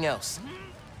anything else.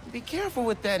 Be careful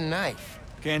with that knife.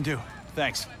 Can do.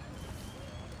 Thanks.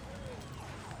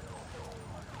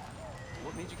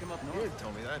 What made you come up north? You didn't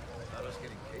tell me that. I thought I was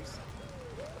getting cased.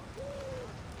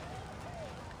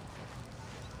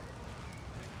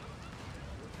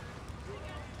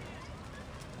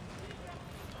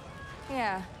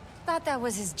 Yeah, thought that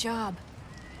was his job.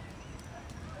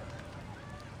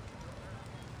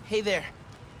 Hey there.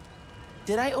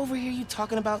 Did I overhear you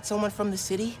talking about someone from the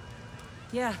city?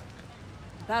 Yeah.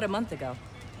 About a month ago.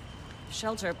 The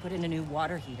shelter put in a new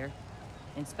water heater.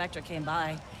 Inspector came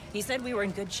by. He said we were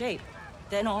in good shape.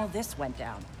 Then all this went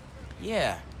down.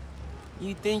 Yeah.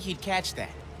 You'd think he'd catch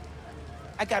that.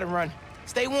 I gotta run.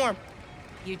 Stay warm.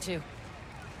 You too.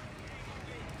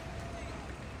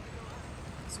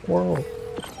 Squirrel.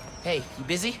 Hey, you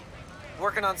busy?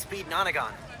 Working on Speed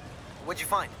Nonagon. What'd you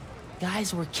find?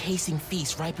 Guys were casing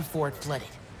Feast right before it flooded.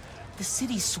 The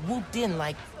city swooped in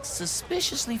like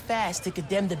suspiciously fast to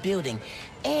condemn the building,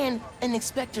 and an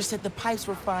inspector said the pipes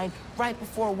were fine right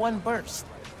before one burst.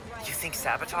 You think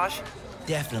sabotage?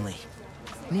 Definitely.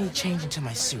 Need to change into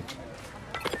my suit.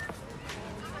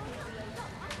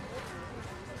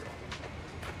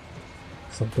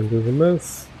 Something is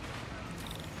amiss.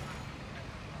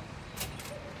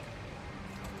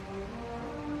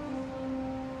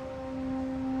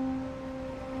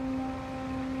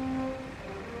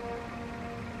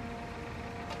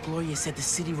 Gloria said the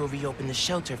city will reopen the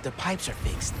shelter if the pipes are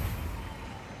fixed.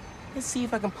 Let's see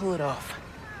if I can pull it off.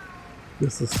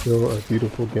 This is still a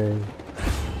beautiful game,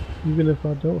 even if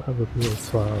I don't have a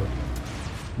PS5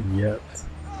 yet.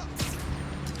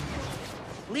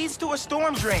 Leads to a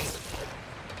storm drain.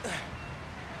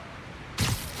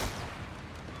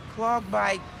 Clogged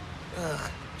by,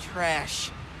 trash.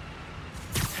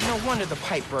 No wonder the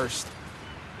pipe burst.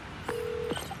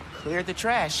 Cleared the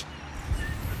trash.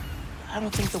 I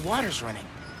don't think the water's running.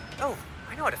 Oh,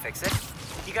 I know how to fix it.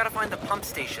 You gotta find the pump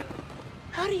station.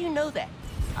 How do you know that?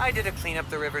 I did a Clean Up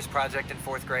the Rivers project in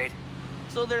 4th grade.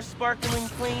 So they're sparkling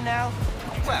clean now?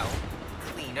 Well,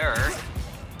 cleaner.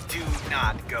 Do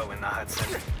not go in the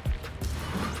Hudson.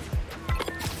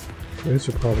 They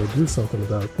should probably do something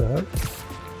about that.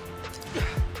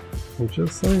 I'm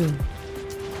just saying.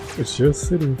 It's your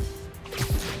city.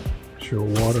 It's your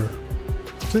water.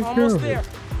 Take care of it.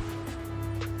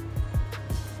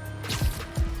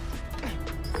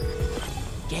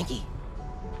 Yankee,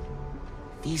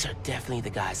 these are definitely the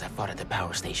guys I fought at the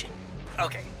power station.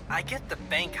 Okay, I get the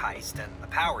bank heist and the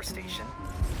power station,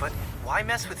 but why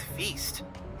mess with Feast?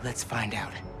 Let's find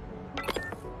out.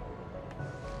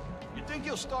 You think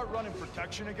he'll start running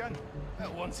protection again?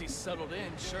 Once he's settled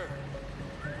in, sure.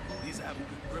 Needs to have a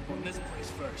good grip on this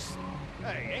place first.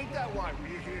 Hey, ain't that why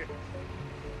we're here?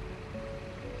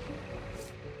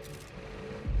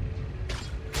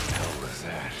 What the hell was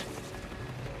that?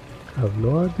 I have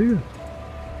no idea.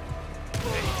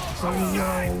 Oh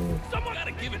no! Someone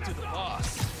gotta give it to the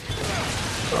boss.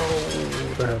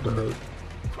 Oh, that had to hurt.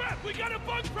 Crap, we got a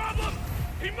bug problem!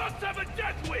 He must have a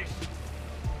death wish!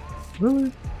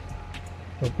 Really?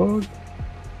 A bug?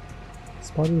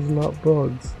 Spiders are not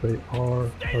bugs, they are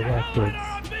arachnids.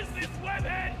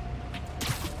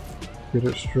 Get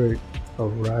it straight,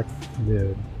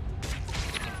 arachnid.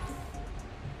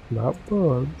 Not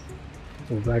bugs,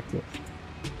 arachnid.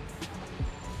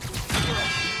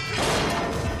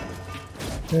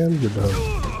 And you're done.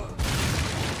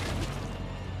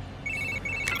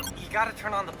 You gotta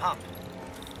turn on the pump.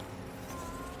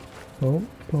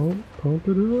 Pump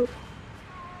it up.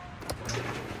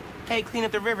 Hey, clean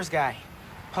up the rivers guy.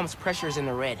 Pump's pressure is in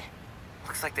the red.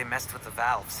 Looks like they messed with the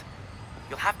valves.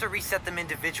 You'll have to reset them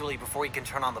individually before you can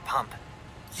turn on the pump.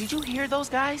 Did you hear those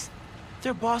guys?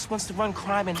 Their boss wants to run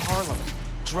crime in Harlem.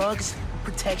 Drugs,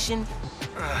 protection.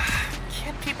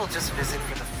 Can't people just visit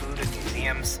for the food and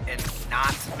museums and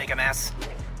not make a mess?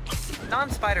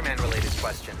 Non-Spider-Man related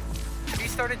question. Have you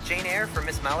started Jane Eyre for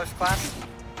Miss Maller's class?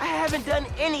 I haven't done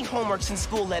any homework since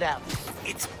school let out.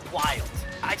 It's wild.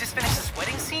 I just finished this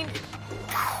wedding scene.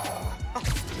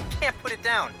 Can't put it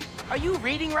down. Are you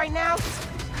reading right now?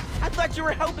 I thought you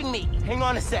were helping me. Hang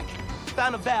on a sec.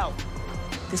 Found a valve.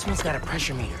 This one's got a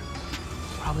pressure meter.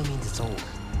 Probably means it's old.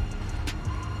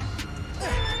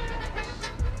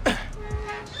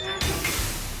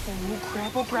 Oh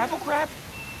crap, oh crap, oh crap.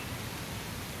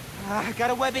 I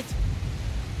gotta web it.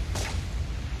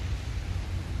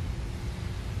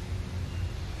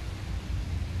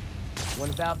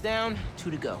 One valve down,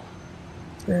 2 to go.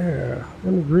 Yeah,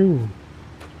 in the green.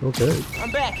 Okay.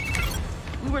 I'm back.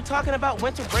 We were talking about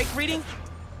winter break reading?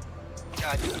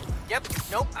 Yep,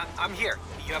 nope, I'm here.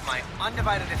 You have my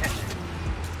undivided attention.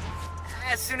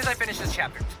 As soon as I finish this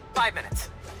chapter. 5 minutes.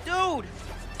 Dude!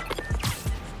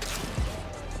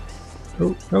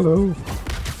 Oh, hello.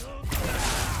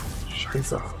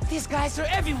 Scheiße. These guys are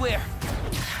everywhere.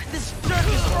 This dirt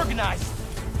is organized.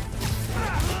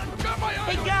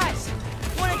 Hey guys,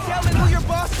 wanna tell me who your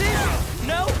boss is?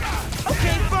 No?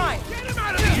 Okay, fine. Get him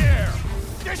out of the air!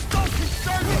 This don't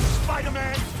concern you,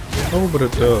 Spider-Man! Oh, but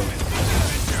it does.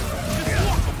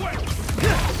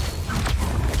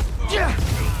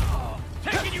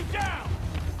 Taking you down!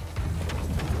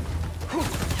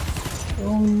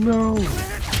 Oh no!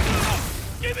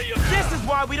 This is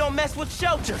why we don't mess with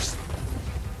shelters.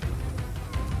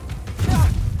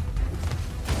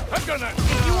 I'm gonna...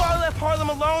 If you all left Harlem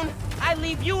alone, I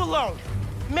leave you alone.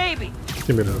 Maybe.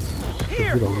 Give me this.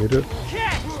 Here. You don't need it.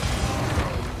 Catch.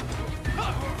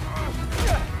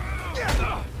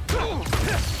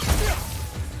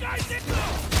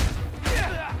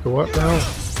 The what now?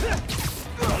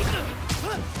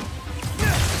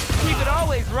 You could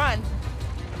always run.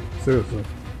 Seriously.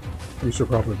 You should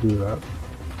probably do that.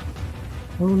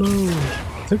 Oh no!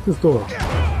 Take this door.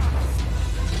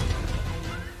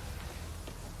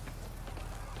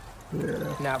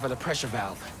 Yeah. Now for the pressure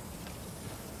valve.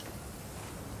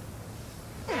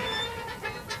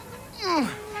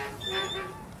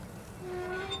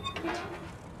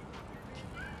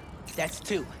 That's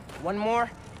 2. One more,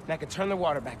 and I can turn the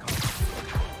water back on.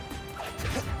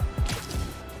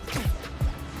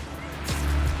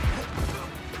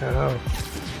 Ow.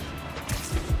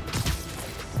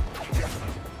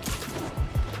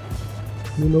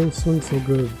 You know it swings so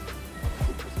good.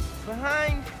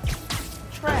 Behind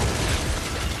track.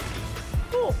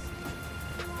 Cool.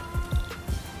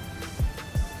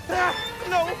 Ah,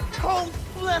 no, cold.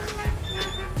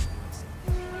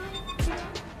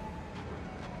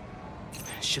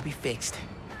 Should be fixed.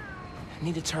 I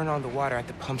need to turn on the water at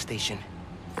the pump station.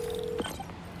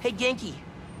 Hey, Genki,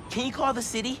 can you call the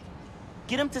city?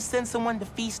 Get them to send someone to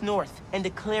Feast North and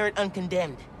declare it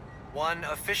uncondemned. One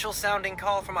official sounding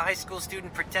call from a high school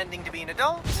student pretending to be an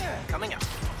adult coming up.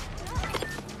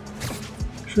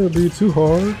 Shouldn't be too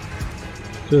hard.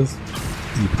 Just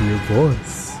deepen your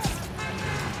voice.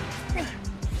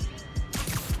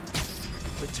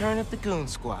 Return of the Goon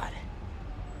Squad.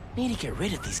 Need to get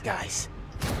rid of these guys.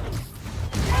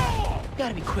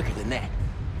 Gotta be quicker than that.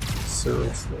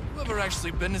 Seriously. You ever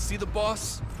actually been to see the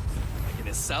boss? Like in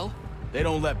his cell? They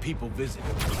don't let people visit.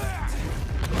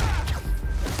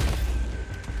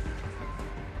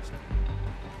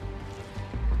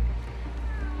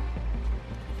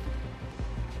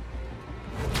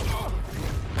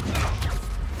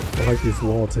 I like these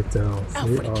wall takedowns.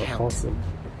 They are awesome.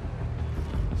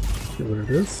 Get rid of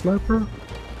this sniper.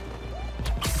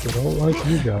 I don't like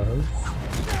you guys.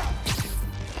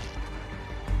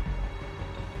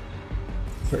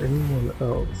 Is there anyone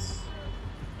else?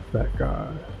 That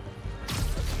guy.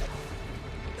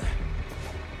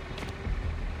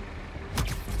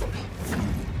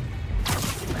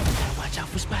 Gotta watch out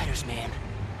for spiders, man.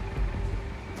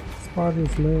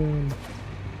 Spiders, man.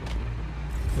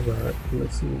 Alright,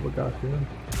 let's see what we got here.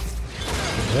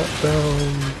 That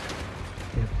down.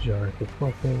 Get giant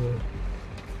kerfuffle.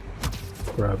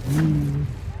 Grab you.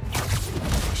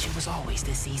 Wish it was always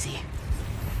this easy.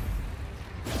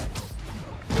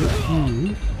 Hit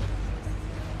you.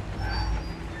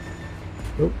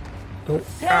 Nope. Don't.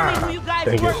 Tell me who you guys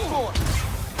dang work it. for.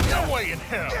 No way in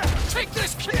hell. Take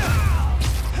this kid!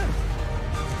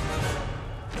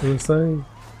 What are you saying?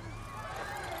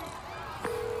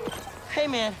 Hey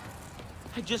man,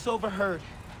 I just overheard.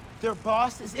 Their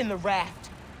boss is in the raft.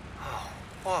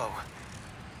 Whoa.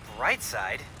 Bright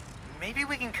side? Maybe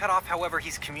we can cut off however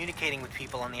he's communicating with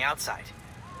people on the outside.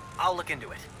 I'll look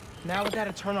into it. Now we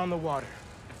gotta turn on the water.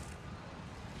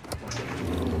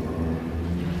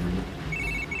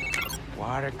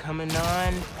 Water coming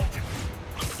on.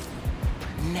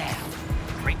 Now.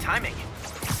 Great timing.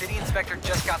 The city inspector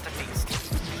just got the feast.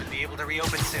 Should be able to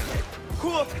reopen soon.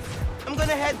 Cool. I'm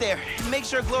gonna head there and make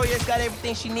sure Gloria's got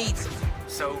everything she needs.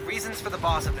 So, reasons for the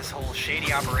boss of this whole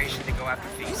shady operation to go after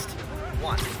Feast.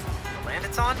 1. The land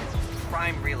it's on?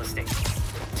 Prime real estate.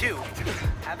 2.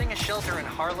 Having a shelter in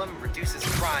Harlem reduces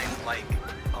crime, like,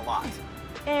 a lot.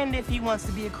 And if he wants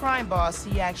to be a crime boss,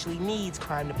 he actually needs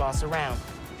crime to boss around.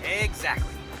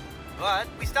 Exactly. But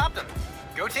we stopped him.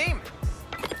 Go team!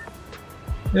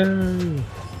 Yay!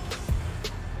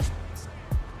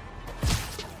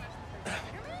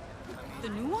 The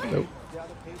new one? Nope.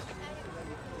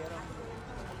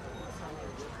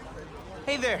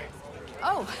 Hey there.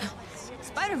 Oh,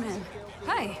 Spider-Man.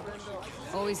 Hi.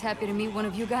 Always happy to meet one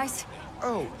of you guys.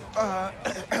 Oh,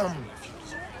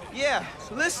 yeah,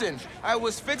 listen, I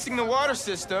was fixing the water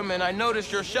system and I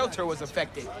noticed your shelter was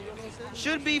affected.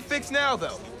 Should be fixed now,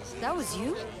 though. That was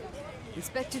you?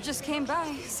 Inspector just came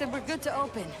by, said we're good to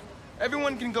open.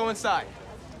 Everyone can go inside.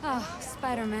 Oh,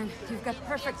 Spider-Man, you've got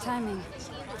perfect timing.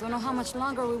 Don't know how much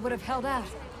longer we would have held out.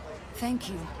 Thank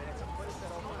you.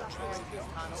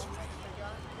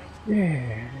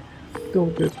 Yeah. Do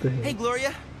a good thing. Hey,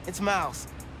 Gloria, it's Miles.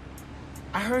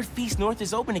 I heard Feast North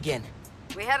is open again.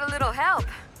 We had a little help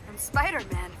from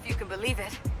Spider-Man, if you can believe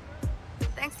it.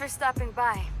 Thanks for stopping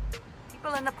by.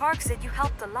 People in the park said you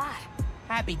helped a lot.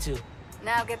 Happy to.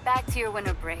 Now get back to your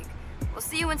winter break. We'll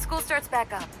see you when school starts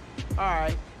back up. All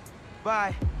right.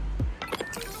 Bye.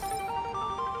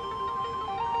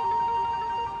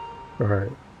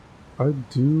 Alright. I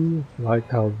do like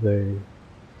how they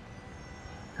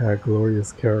had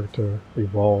Gloria's character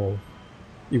evolve,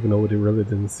 even though we really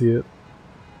didn't see it.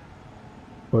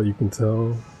 But you can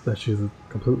tell that she's a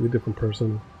completely different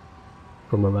person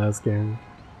from the last game.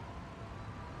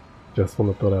 Just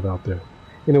want to throw that out there.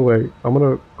 Anyway, I'm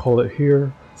going to call it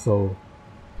here, so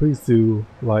please do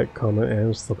like, comment,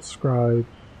 and subscribe.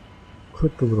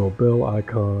 Click the little bell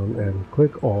icon and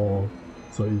click all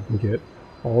so you can get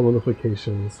all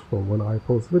notifications from when I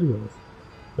post videos.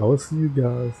 I will see you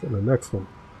guys in the next one.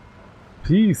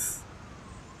 Peace!